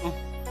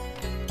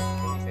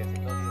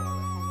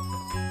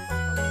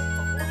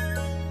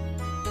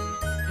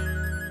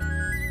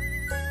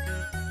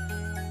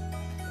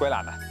桂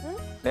蘭啊，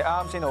你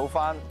啱先好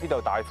翻，呢度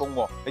大風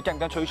喎，你驚唔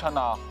驚吹親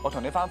啊？我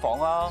同你翻房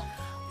啊。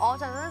我陣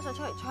間想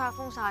出嚟吹下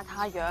風曬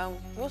太陽，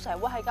如果成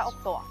日窩喺間屋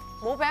度啊，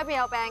冇病變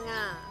有病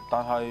啊！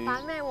但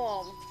係咩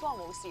喎？都話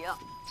冇事啦。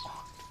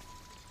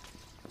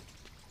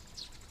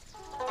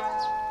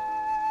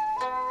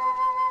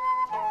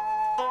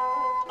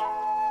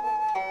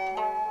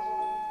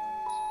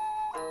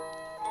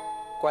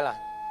桂蘭，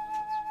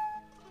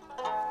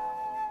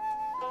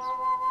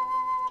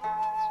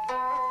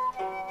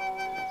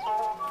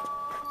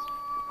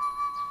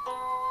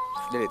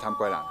你嚟探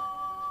桂蘭？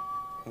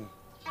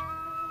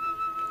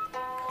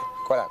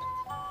桂蘭，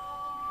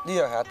呢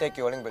樣係阿爹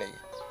叫我拎俾你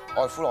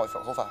嘅，外敷內服，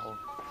好快好。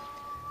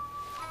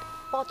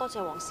不過多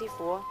謝黃師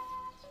傅啊！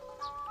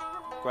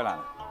桂蘭，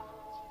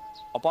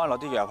我幫你攞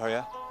啲藥入去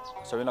啊，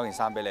順便攞件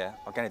衫俾你啊，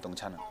我驚你凍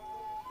親啊。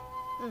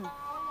嗯。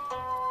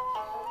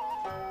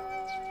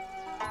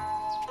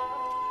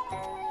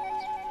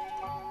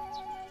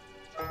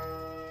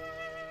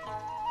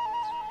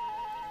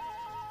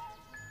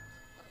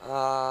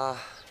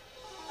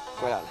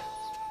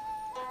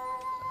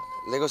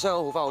個傷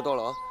口好翻好多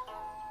咯。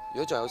如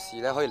果仲有事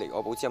咧，可以嚟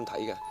我保之音睇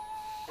嘅。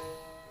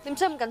你唔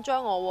使咁緊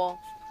張我喎，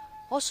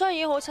我傷已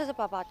經好七七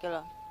八八㗎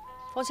啦。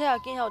況且阿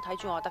堅喺度睇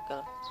住我就得㗎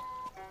啦。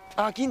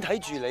阿堅睇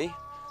住你，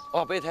我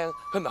話俾你聽，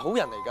佢唔係好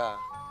人嚟㗎。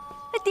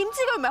你點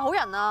知佢唔係好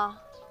人啊？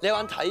你有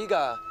眼睇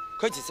㗎，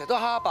佢成日都蝦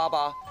蝦霸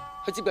霸，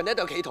佢接近你一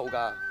定有企圖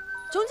㗎。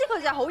總之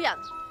佢就係好人，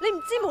你唔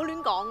知冇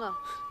亂講啊！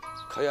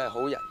佢係好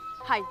人，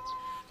係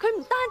佢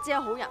唔單止係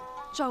好人，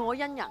仲係我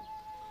恩人。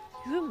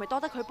如果唔係多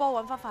得佢幫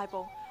我揾翻塊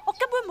布，我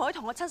根本唔可以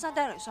同我親生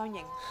爹娘相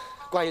認。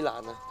桂蘭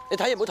啊，你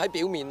睇嘢唔好睇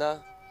表面啦，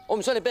我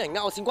唔想你俾人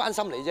呃，我先關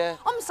心你啫。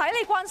我唔使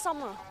你關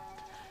心啊，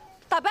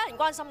大把人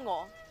關心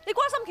我，你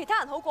關心其他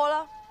人好過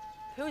啦。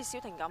譬如好似小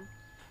婷咁，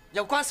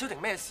又關小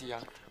婷咩事啊？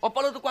我不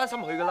嬲都關心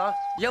佢㗎啦，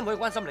而家唔可以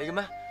關心你嘅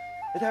咩？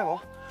你睇下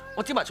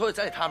我招埋草女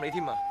仔嚟探你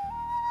添啊！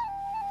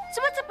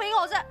做乜織俾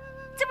我啫？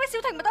織俾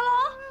小婷咪得咯？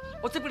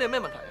我織俾你有咩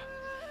問題啊？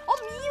我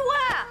唔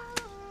要啊！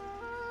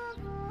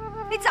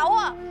你走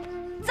啊！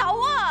走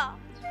啊！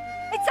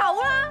你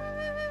走啦！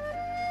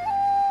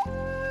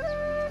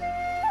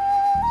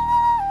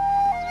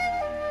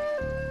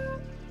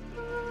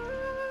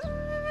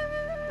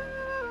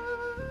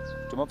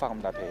做乜發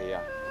咁大脾氣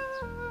啊？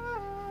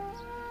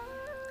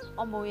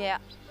我冇嘢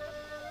啊。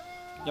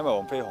因為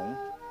黃飛鴻，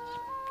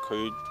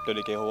佢對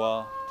你幾好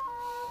啊。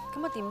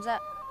咁啊點啫？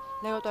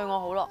你要對我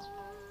好咯。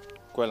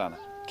桂蘭啊，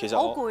其實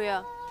我好攰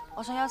啊，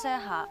我想休息一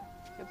下，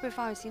你不如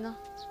翻去先啦。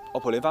我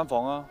陪你翻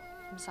房啊。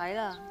唔使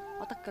啦，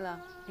我得噶啦，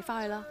你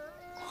翻去啦。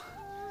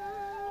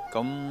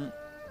咁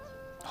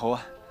好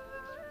啊，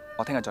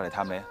我聽日再嚟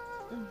探你啊。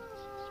嗯。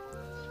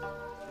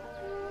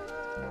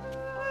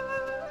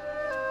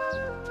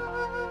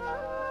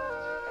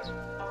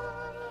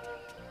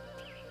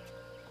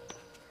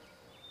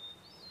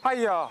哎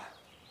呀，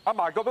阿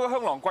嫲個俾個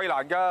香囊桂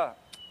蘭㗎，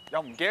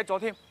又唔記得咗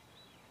添。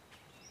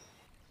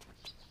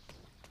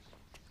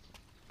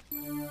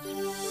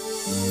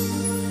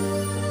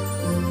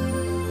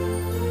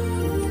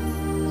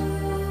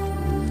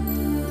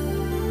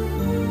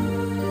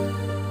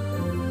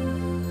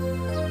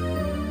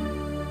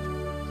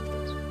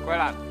桂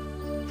蘭，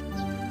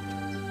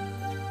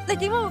你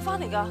點解會翻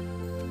嚟㗎？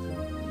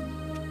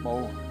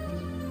冇，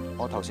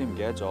我頭先唔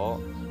記得咗，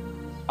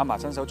阿嫲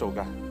親手做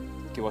㗎，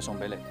叫我送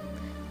俾你。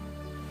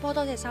多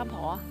謝三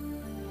婆啊！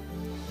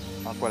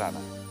阿桂蘭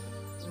啊，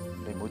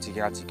你唔好自己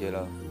呃自己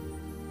啦。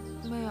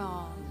咩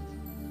啊？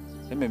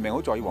你明明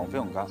好在意黃飛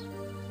鴻㗎，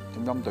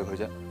點解咁對佢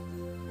啫？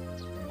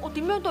我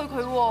點樣對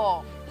佢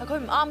喎？係佢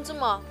唔啱啫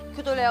嘛，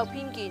佢對你有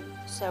偏見，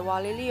成日話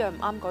你呢樣唔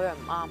啱，嗰樣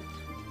唔啱。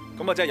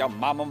咁啊，真係有唔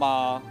啱啊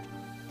嘛！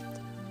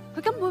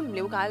佢根本唔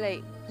了解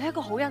你，你係一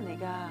個好人嚟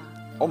㗎。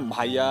我唔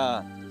係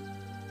啊，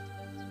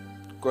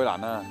桂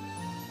蘭啊，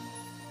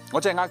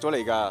我真係呃咗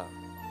你㗎。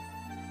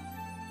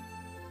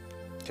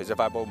其實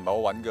塊布唔係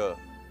我揾㗎。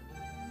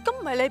咁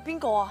唔係你邊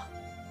個啊？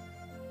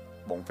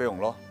黃飛鴻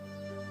咯。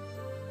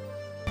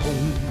鴻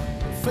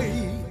飛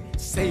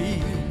四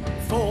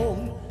方，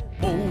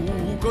無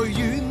懼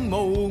遠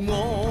無岸，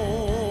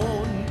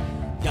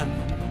人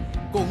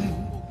共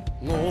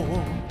我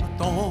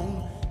黨，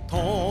淌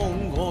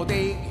我的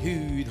血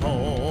汗。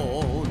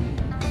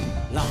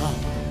南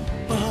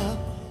北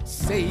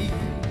四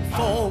方，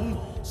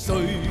誰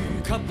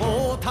給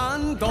我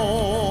坦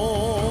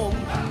蕩？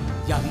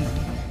人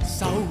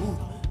手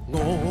我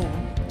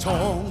創，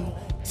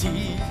似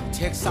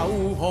赤手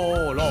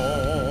破浪。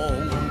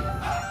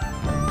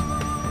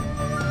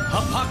合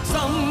拍心，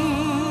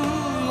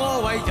我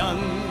為人，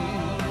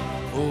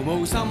毫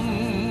無心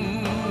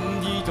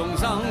意眾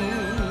生。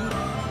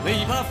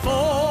未怕火，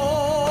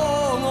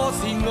我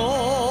是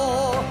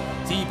我，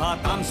只怕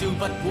膽小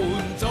不換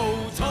做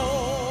錯。